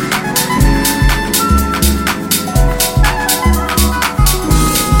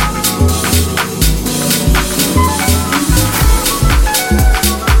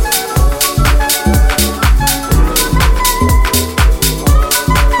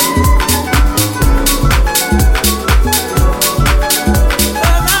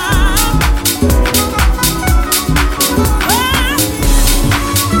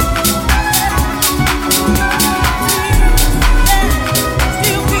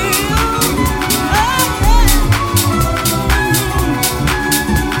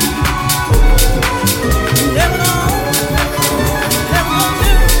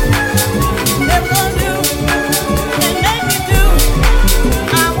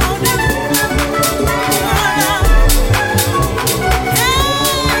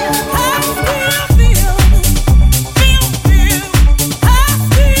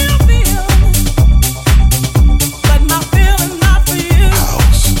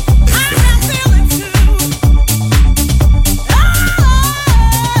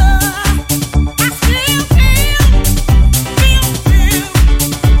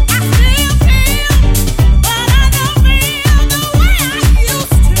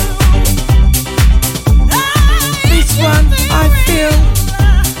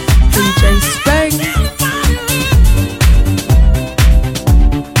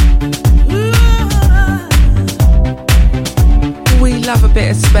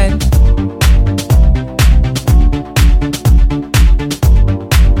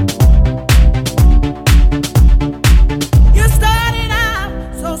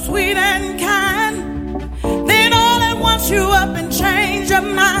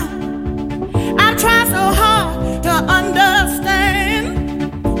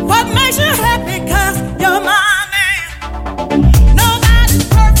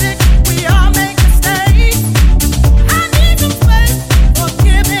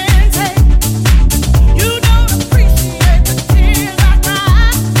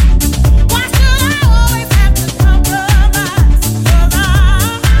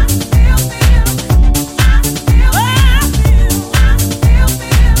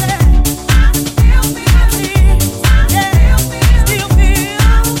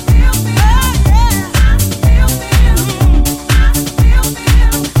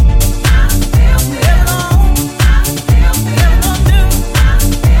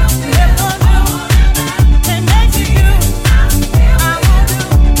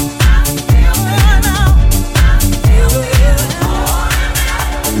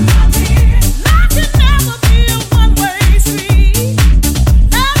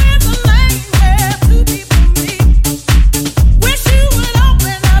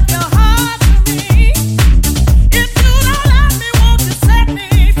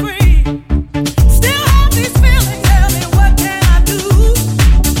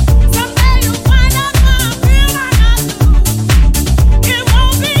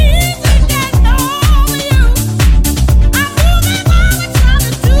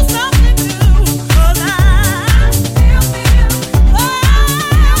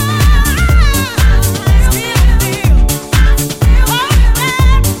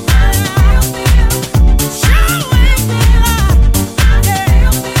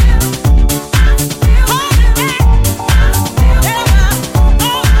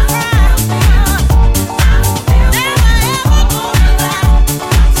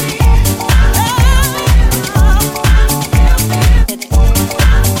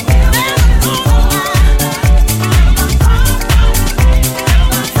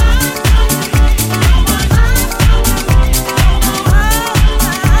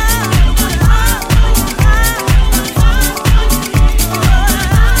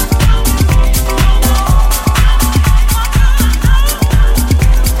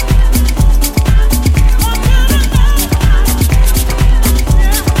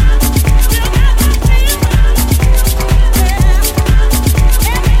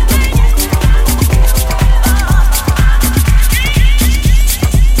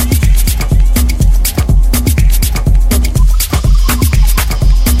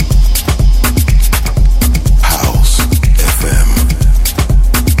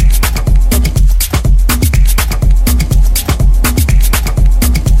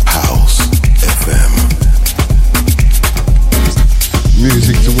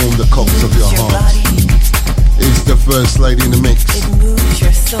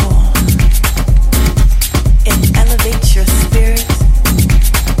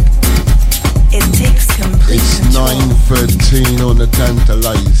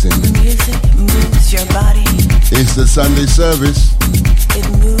 It's the Sunday service. It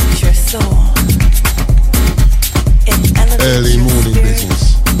moves your soul. It elevates Early your morning spirit.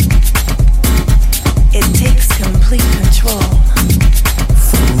 business. It takes complete control.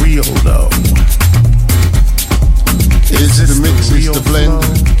 For real though. It's the mix, it's the blend.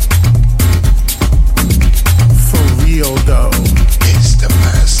 For real though. It's the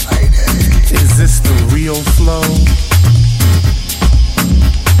first lady. Is this the real flow?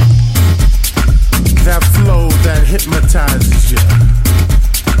 That flow that hypnotizes you,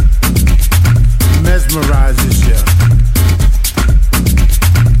 mesmerizes you,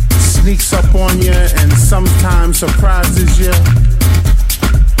 sneaks up on you and sometimes surprises you.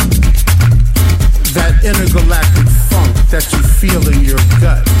 That intergalactic funk that you feel in your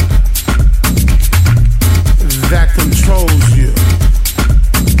gut, that controls you,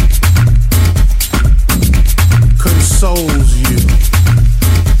 consoles you,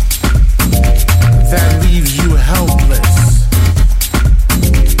 that leaves you helpless,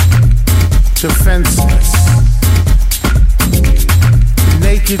 defenseless,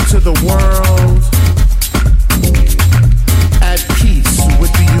 naked to the world, at peace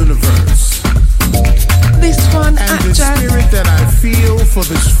with the universe. This one and the spirit that I feel for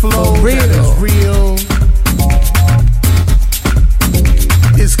this flow that is real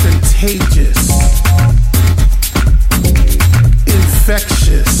is contagious,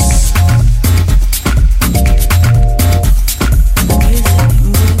 infectious. Music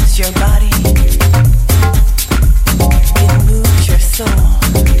moves your body. It moves your soul.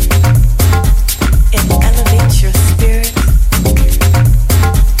 It elevates your spirit.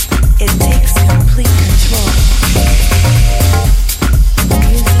 It takes complete control.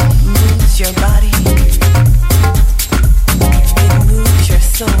 Music moves your body. It moves your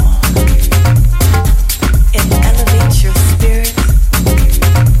soul. It elevates your spirit.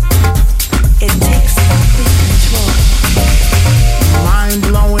 It takes complete control.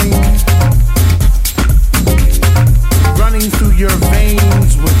 Mind-blowing, running through your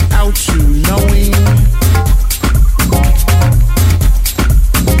veins without you knowing.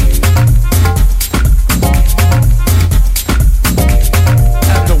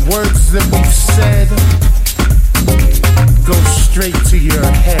 And the words that we've said go straight to your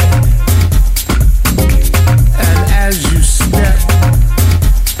head. And as you step,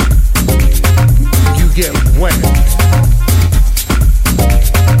 you get wet.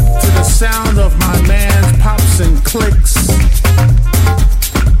 To the sound of my man's pops and clicks,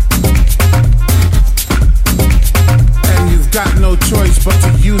 and you've got no choice but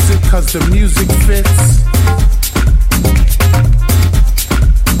to use it cause the music fits,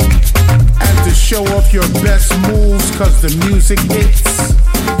 and to show off your best moves cause the music hits.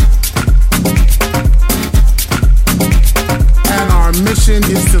 And our mission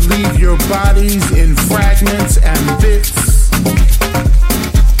is to leave your bodies in fragments and bits,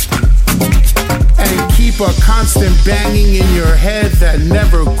 and keep a constant banging in your head that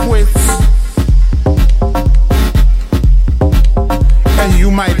never quits. And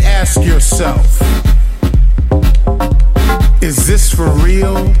you might ask yourself, is this for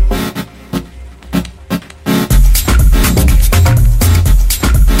real?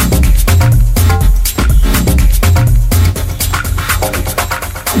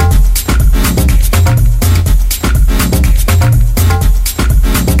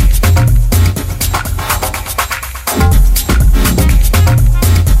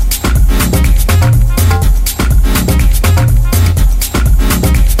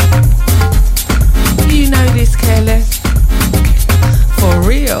 You know this, Careless. For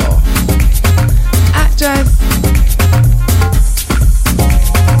real.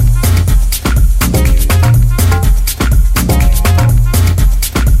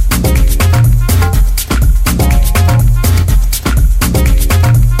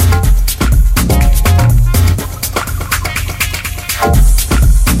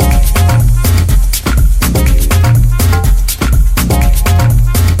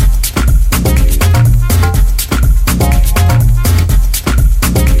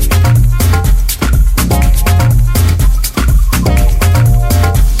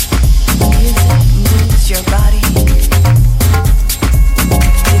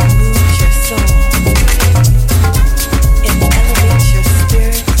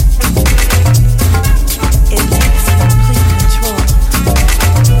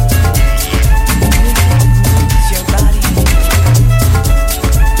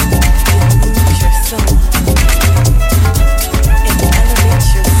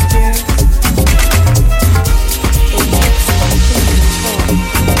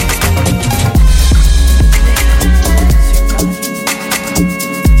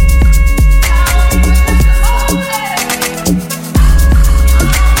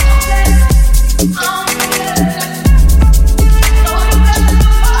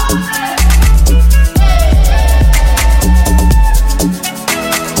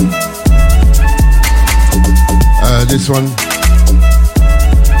 one,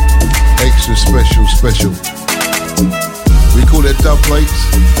 extra special. We call it dub plates,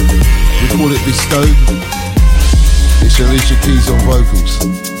 we call it bestowed. It's Alicia Keys on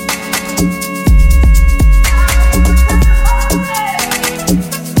vocals.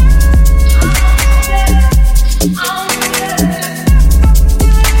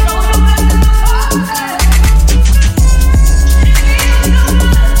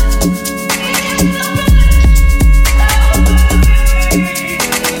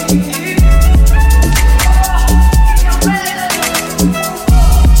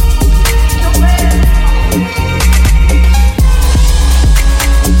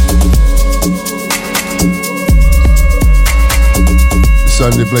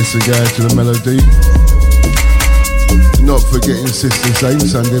 Sunday blessing going to the melody. Not forgetting Sister Zane,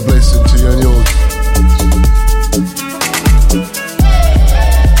 Sunday blessing to you and yours.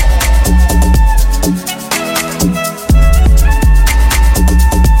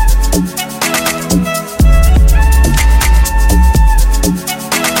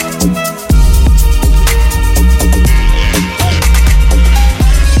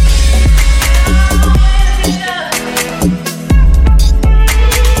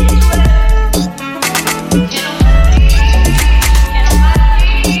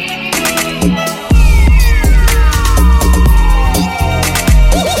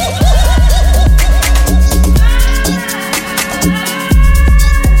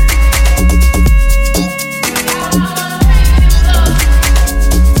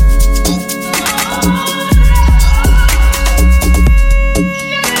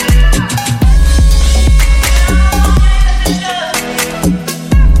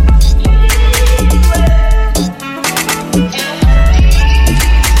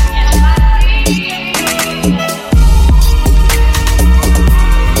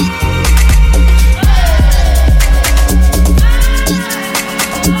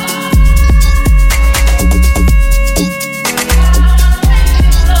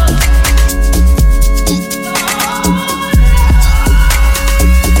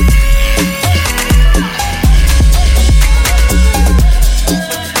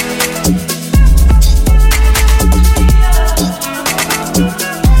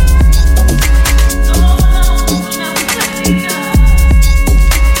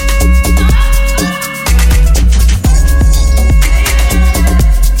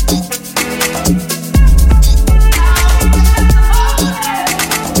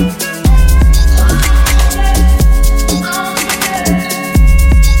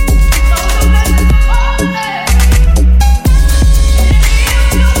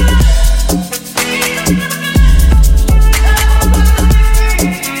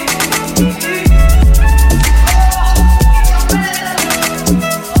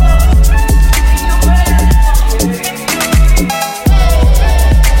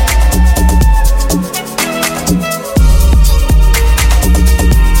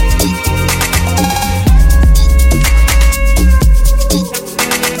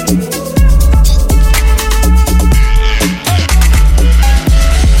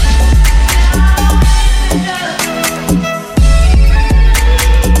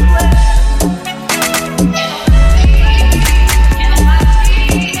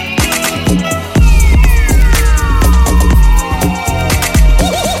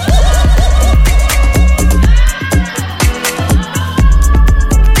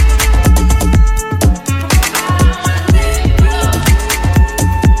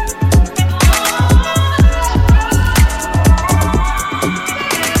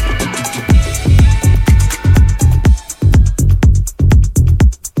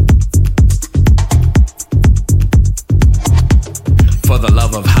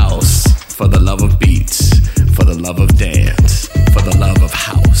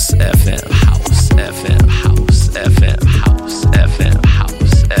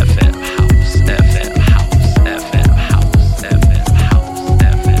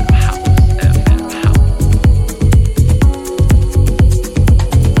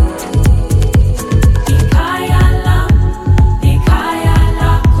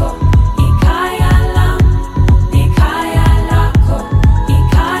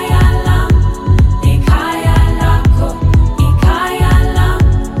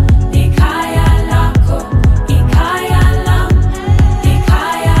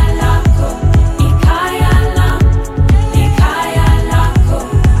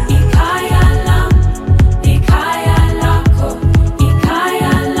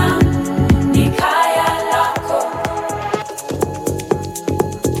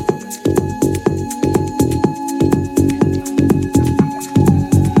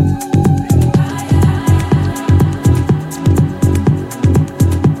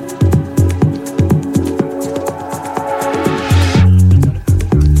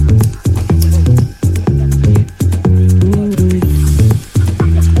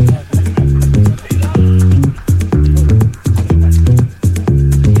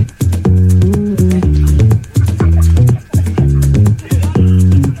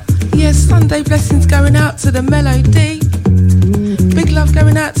 to the melody. Big love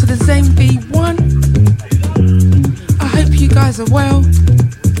going out to the Zane B1. I hope you guys are well.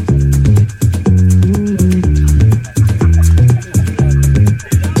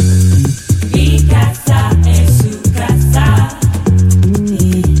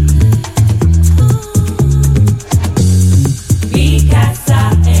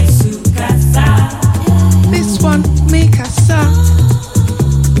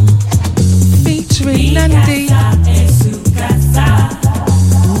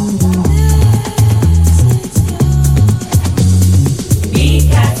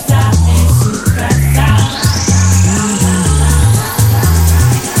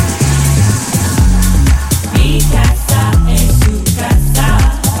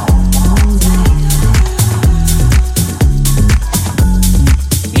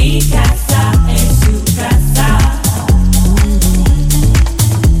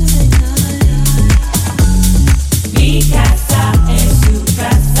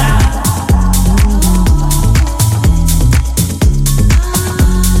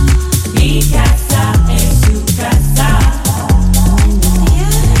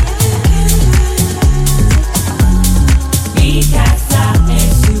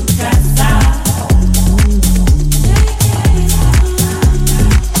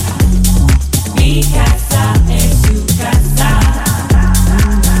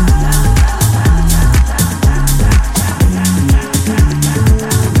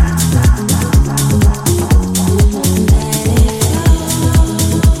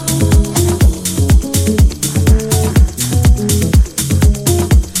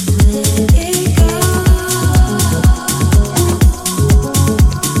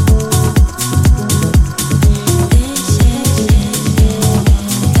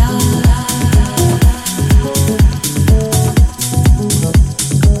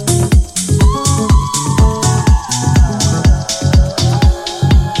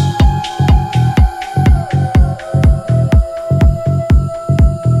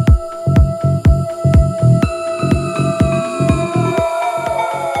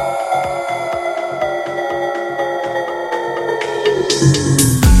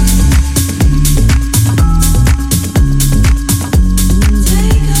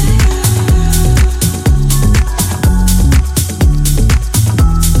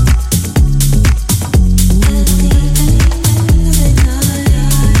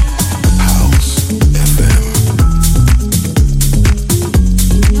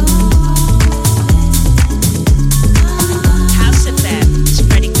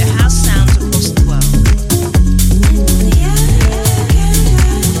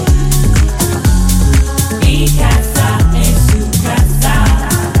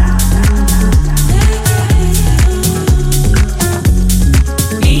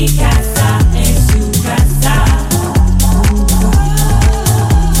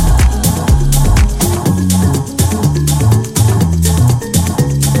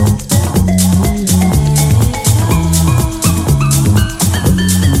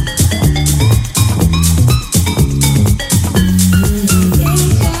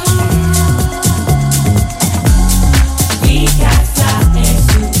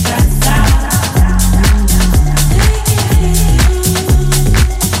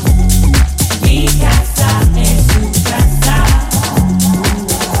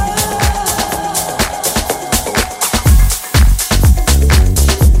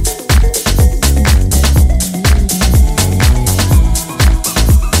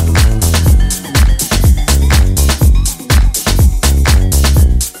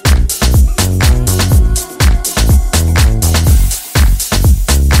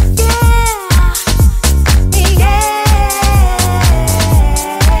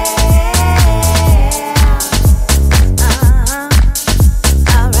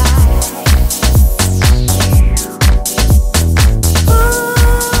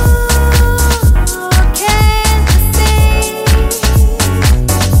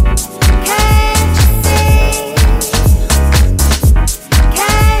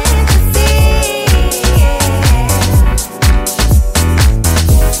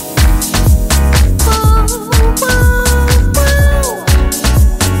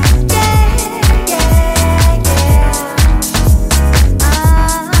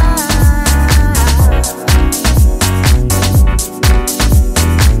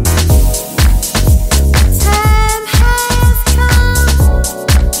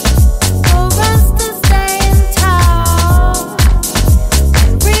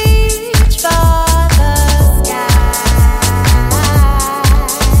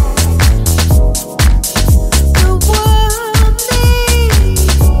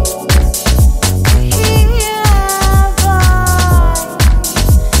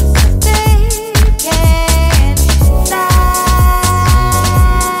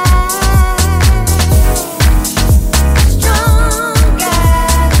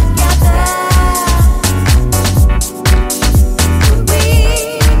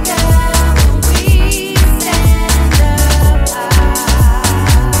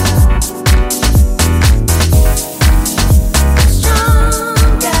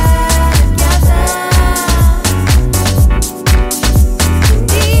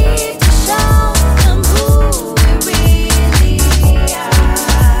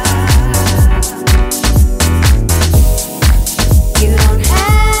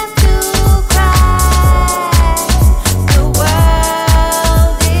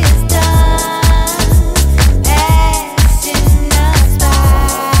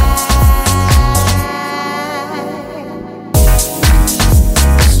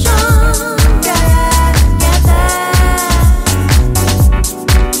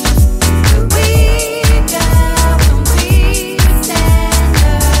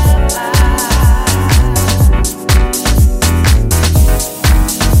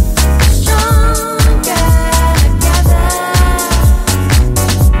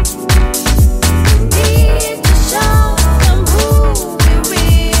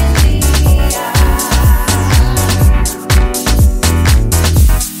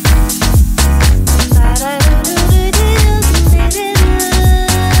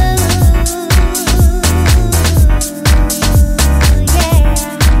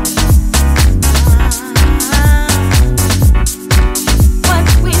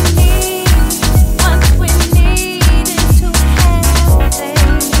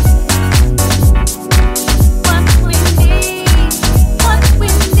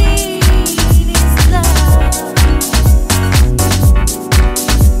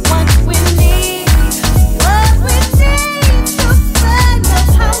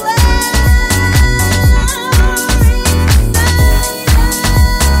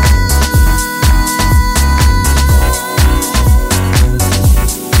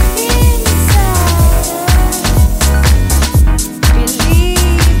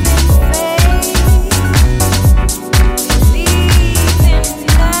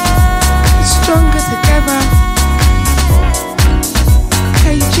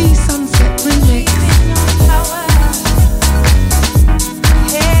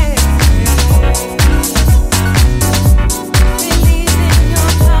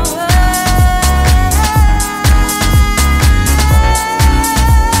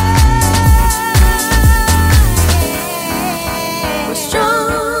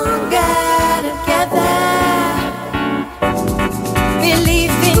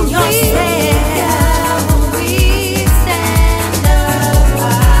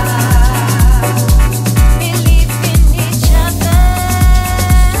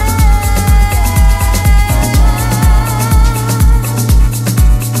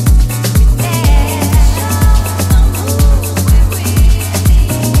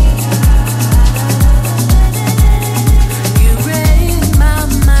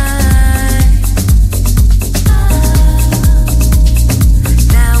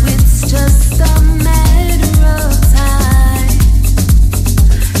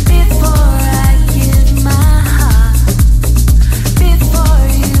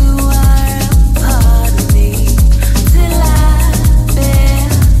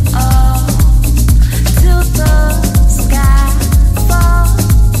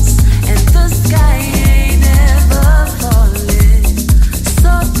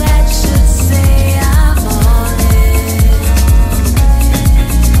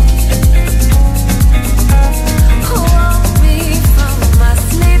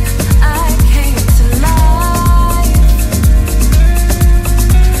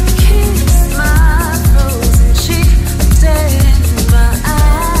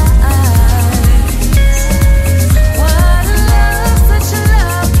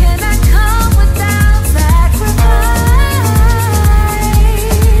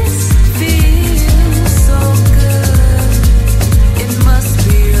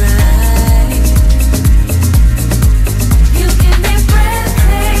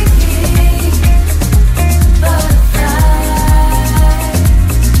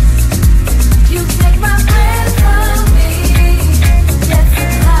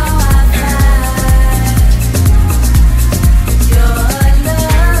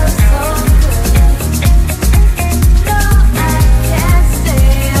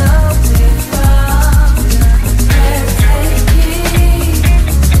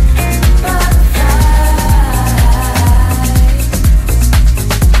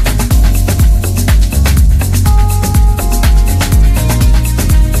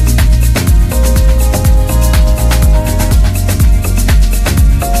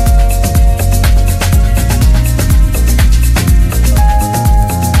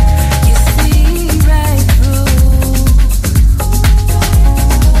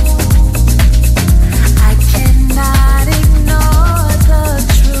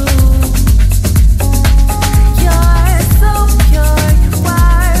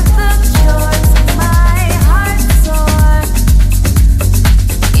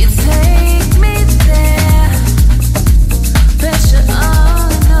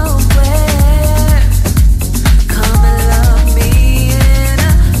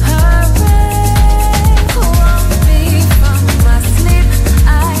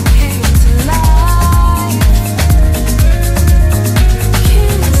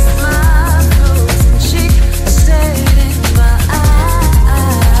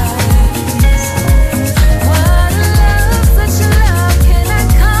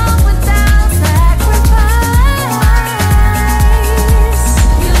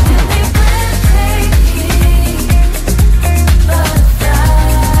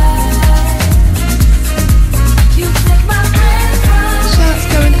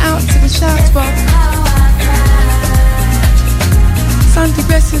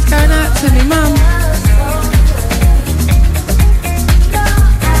 blessings going out to me mum.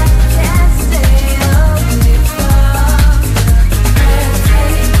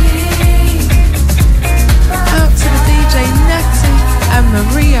 Out to the DJ Natty and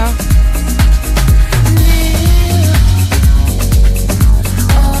Maria.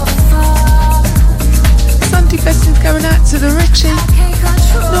 Sunday blessings going out to the Richie.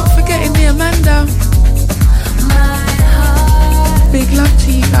 Not forgetting the Amanda. Big love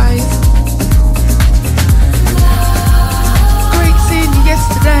to you guys.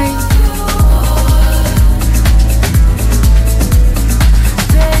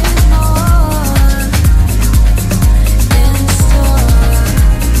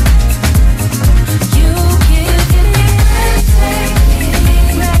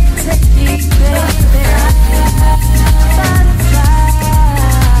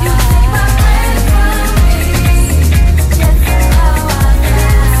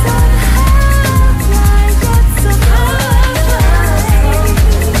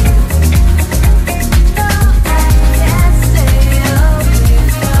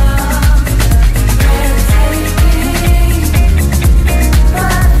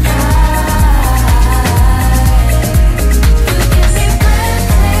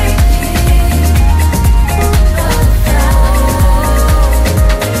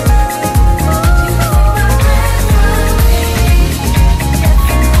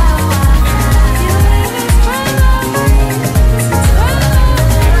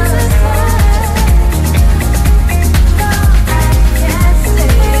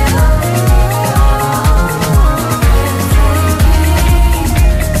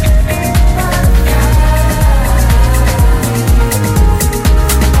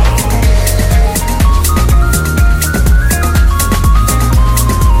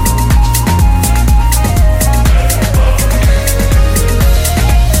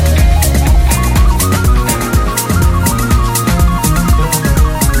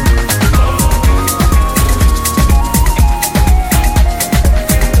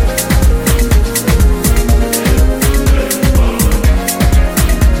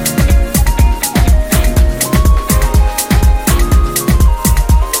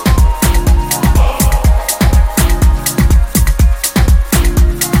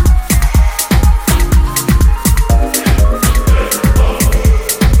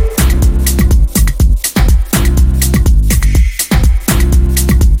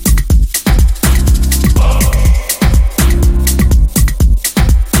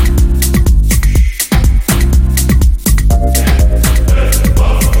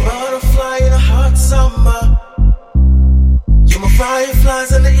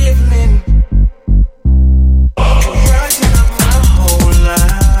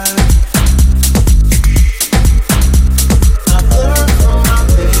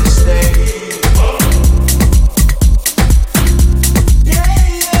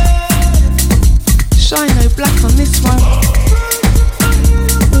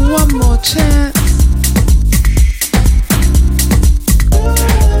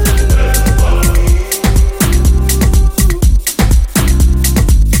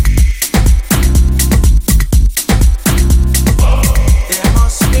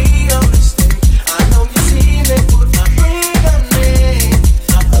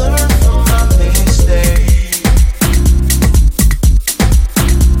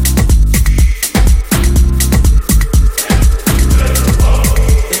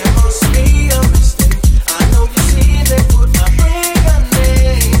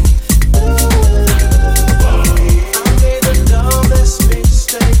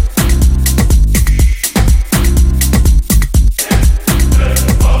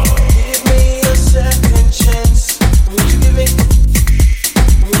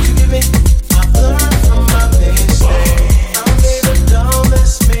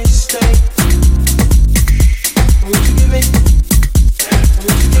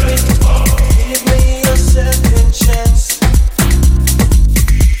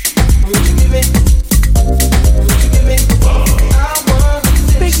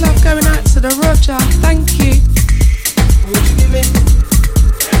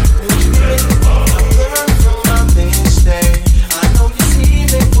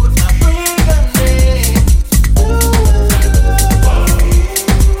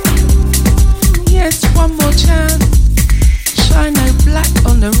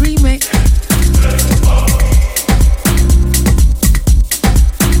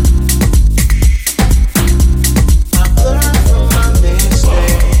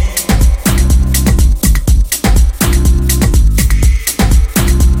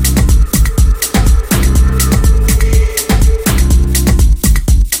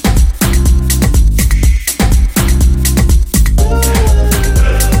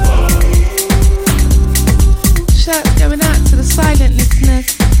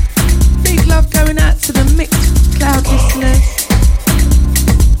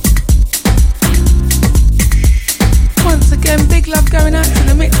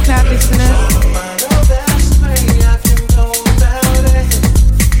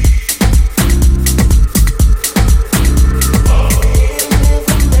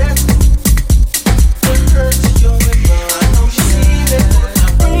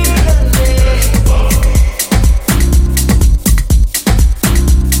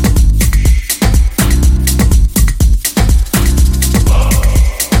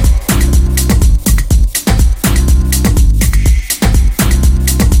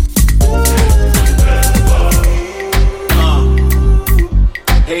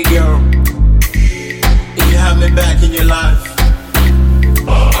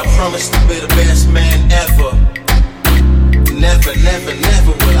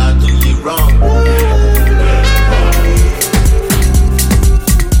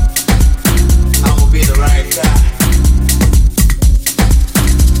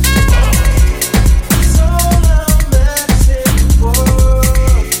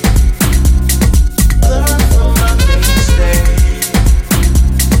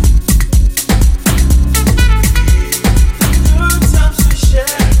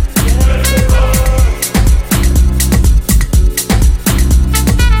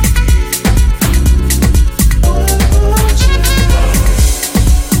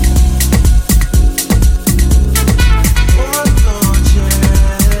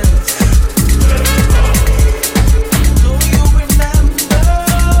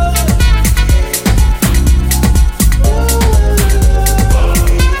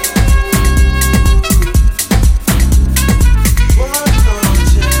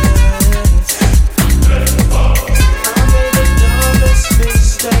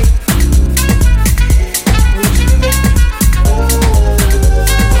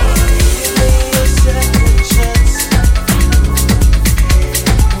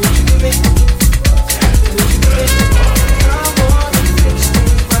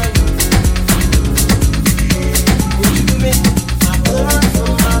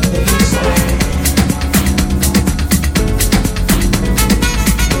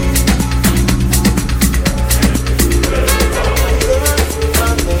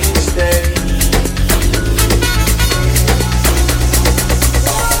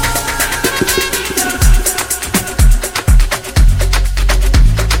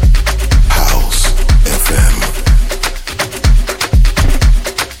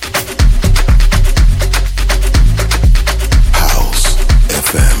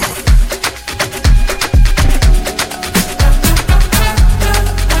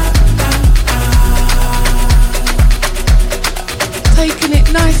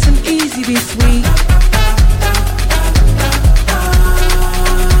 this week.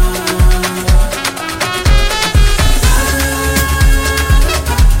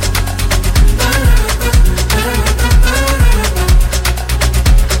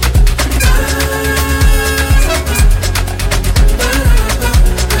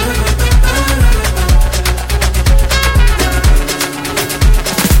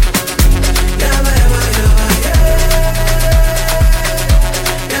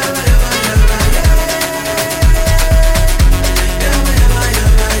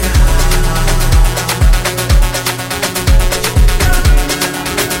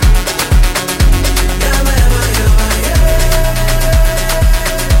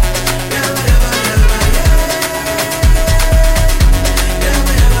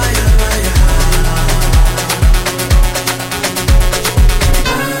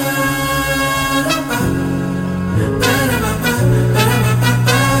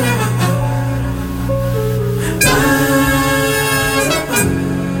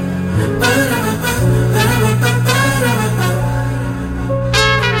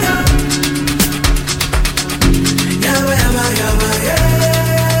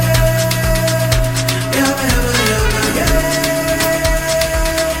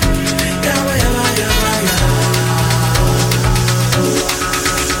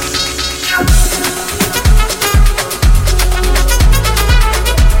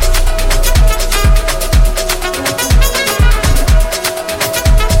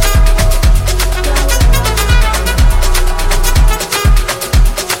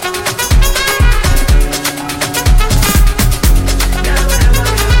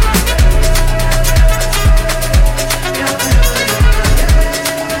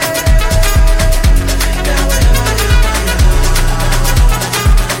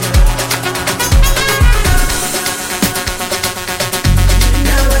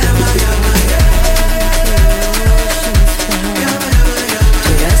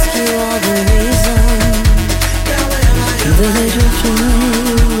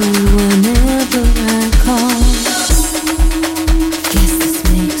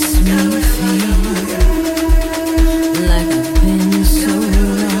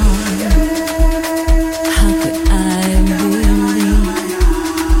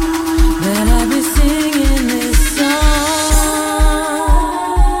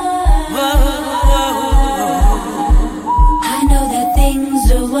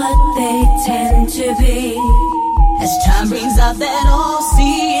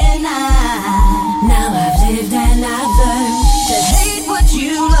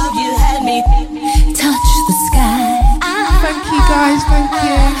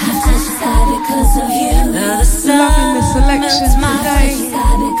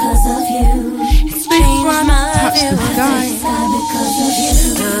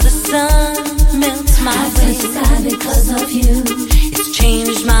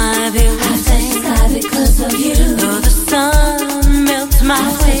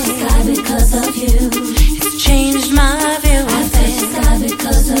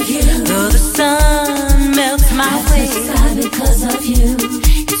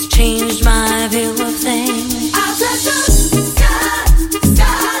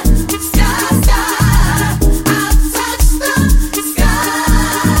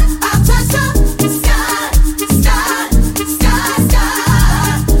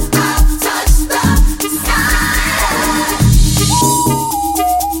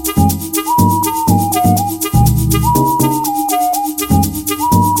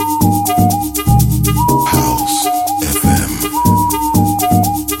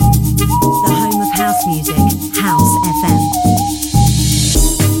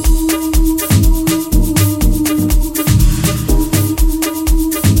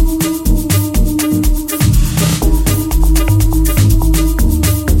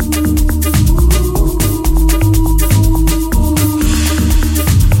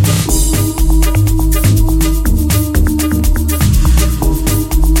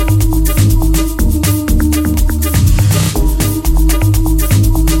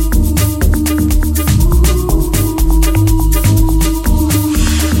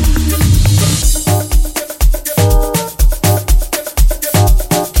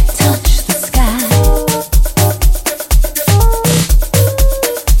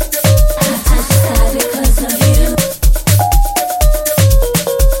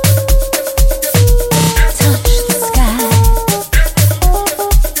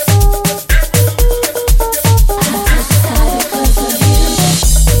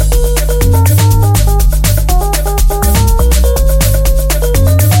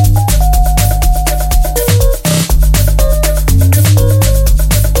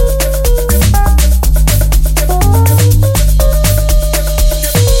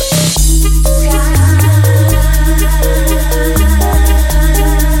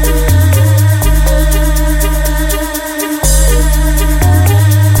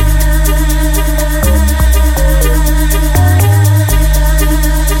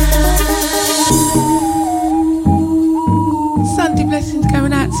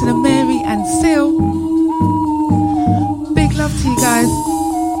 Going out to the Mary and Sil. Big love to you guys.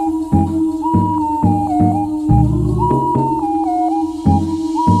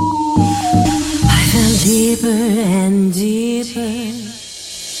 I fell deeper and deeper.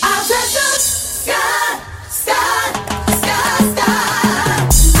 I'll touch the sky, sky, sky, sky.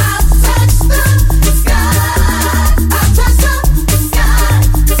 I'll touch the sky. I'll touch the sky,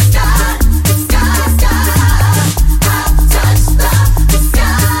 sky, sky, sky. I'll touch the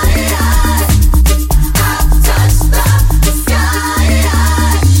sky. I'll touch the sky.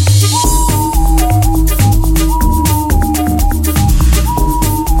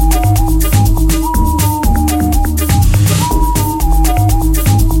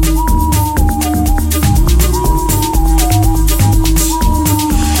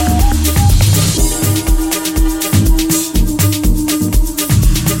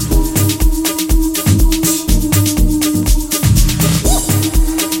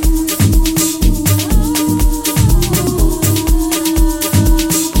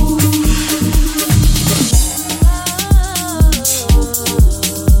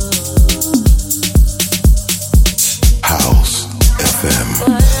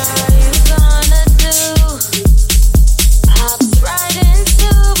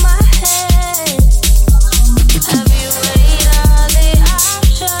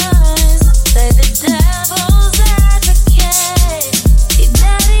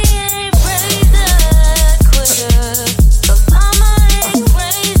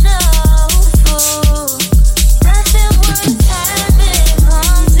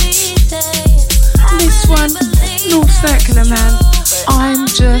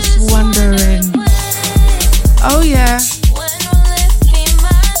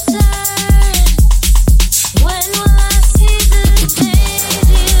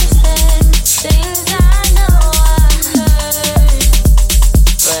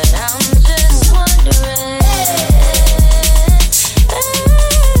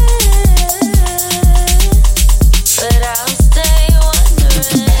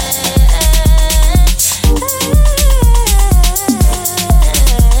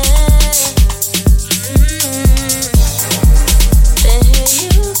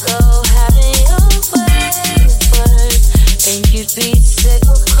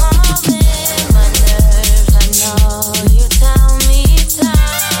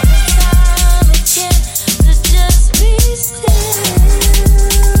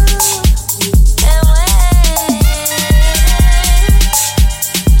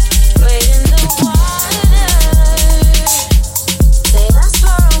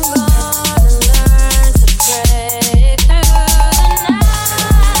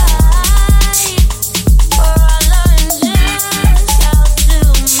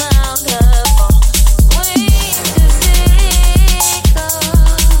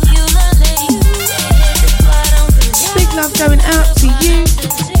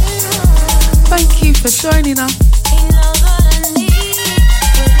 joining us.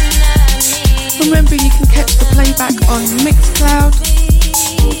 Remember, you can catch the playback on Mixcloud.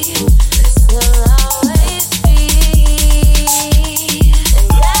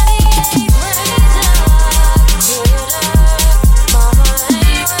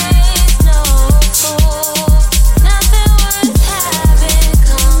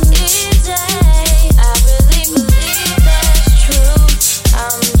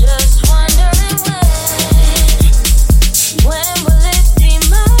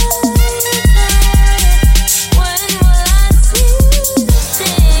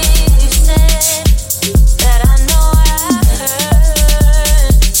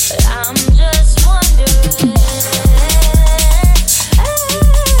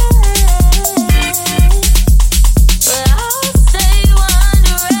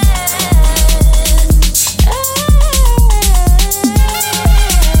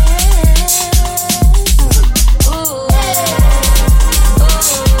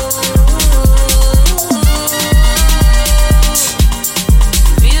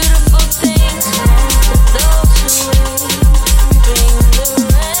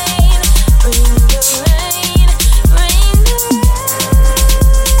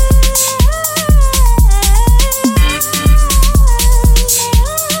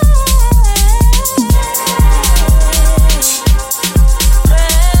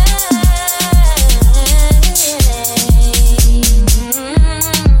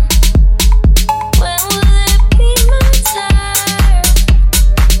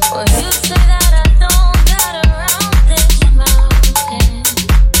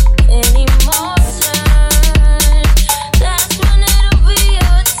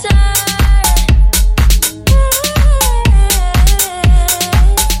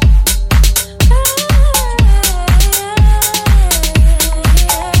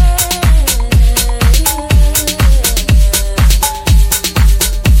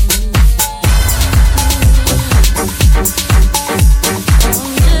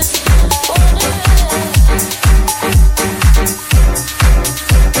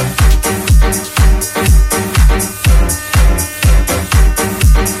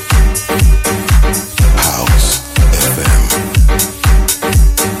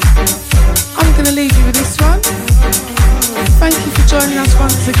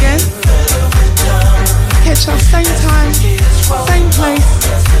 once again. Catch us same time, same place,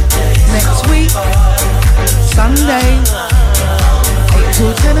 next week, Sunday, 8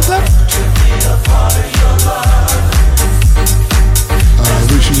 till 10 o'clock.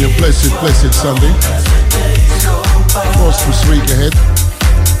 Wishing you a blessed Sunday. Prosperous week ahead.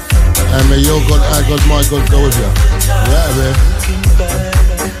 And may your God, our God, my God go with you. Yeah, man. Looking back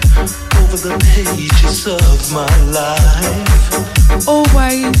over the pages of my life.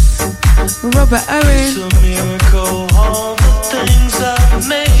 Always, Robert Owen. It's a miracle, all the things I've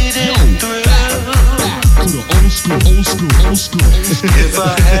made it through. To the old school. If I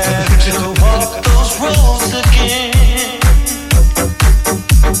had to walk those roads again,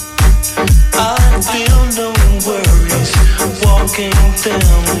 I'd feel no worries walking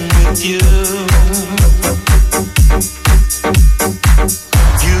them with you.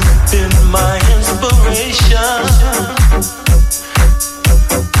 You've been my inspiration.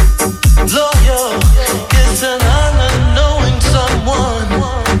 Loyal, it's an honor knowing someone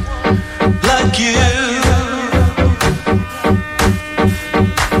like you.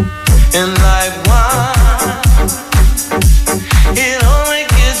 And like wine, it only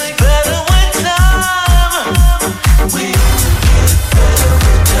gets better with time. We get better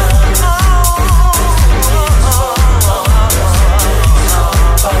with time.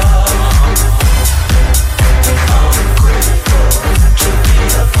 I'm grateful to be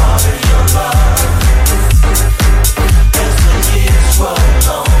a part of your life. As the years roll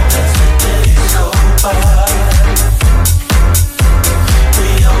on, as the days go by, we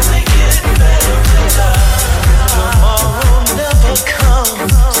only get better with time. Tomorrow never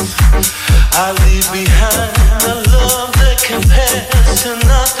comes. I leave behind a love that compares to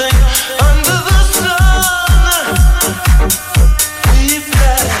nothing under the sun. We've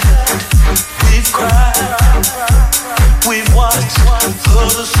laughed, we've cried, we've watched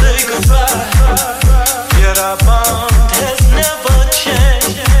others say goodbye. Yet our bond has never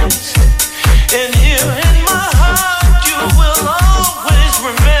changed. And here in my heart you will always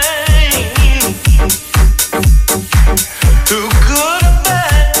remain. Through good or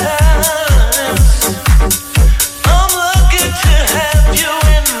bad times, I'm lucky to have you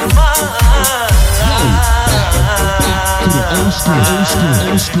in my life. To the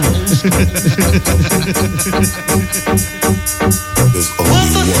old school. There's only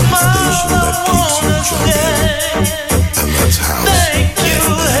one station that keeps you jumping, and that's house. Thank you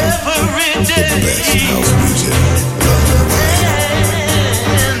every day. The best house music done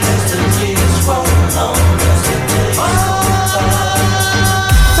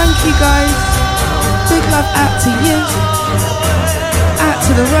Thank you guys. Big love out to you. Out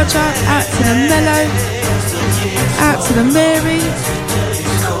to the Roger, out to the Mellow, out to the Mary,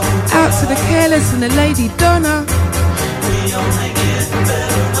 out to the Careless and the Lady Donna.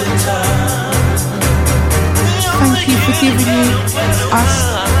 Thank you for giving us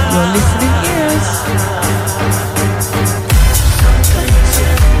your listening ears.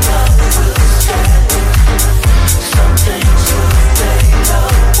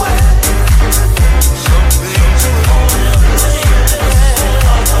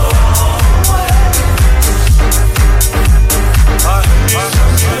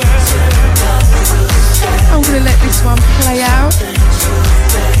 I'm gonna let this one play out.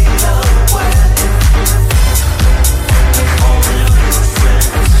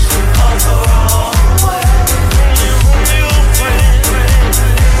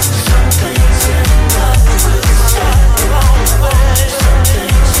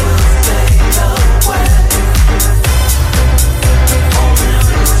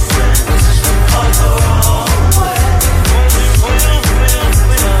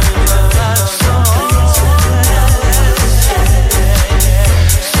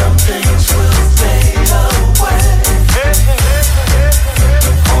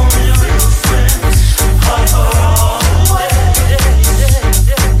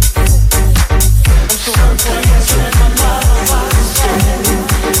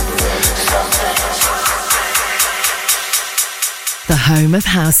 Home of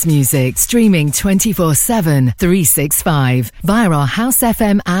house music, streaming 24/7, 365 via our House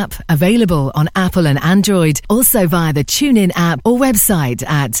FM app, available on Apple and Android, also via the TuneIn app or website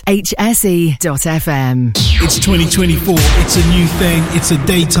at hse.fm. It's 2024, it's a new thing, it's a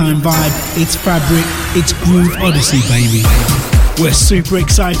daytime vibe, it's Fabric, it's Groove Odyssey, baby. We're super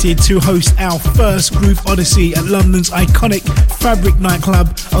excited to host our first Groove Odyssey at London's iconic Fabric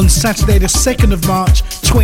nightclub on Saturday the 2nd of March,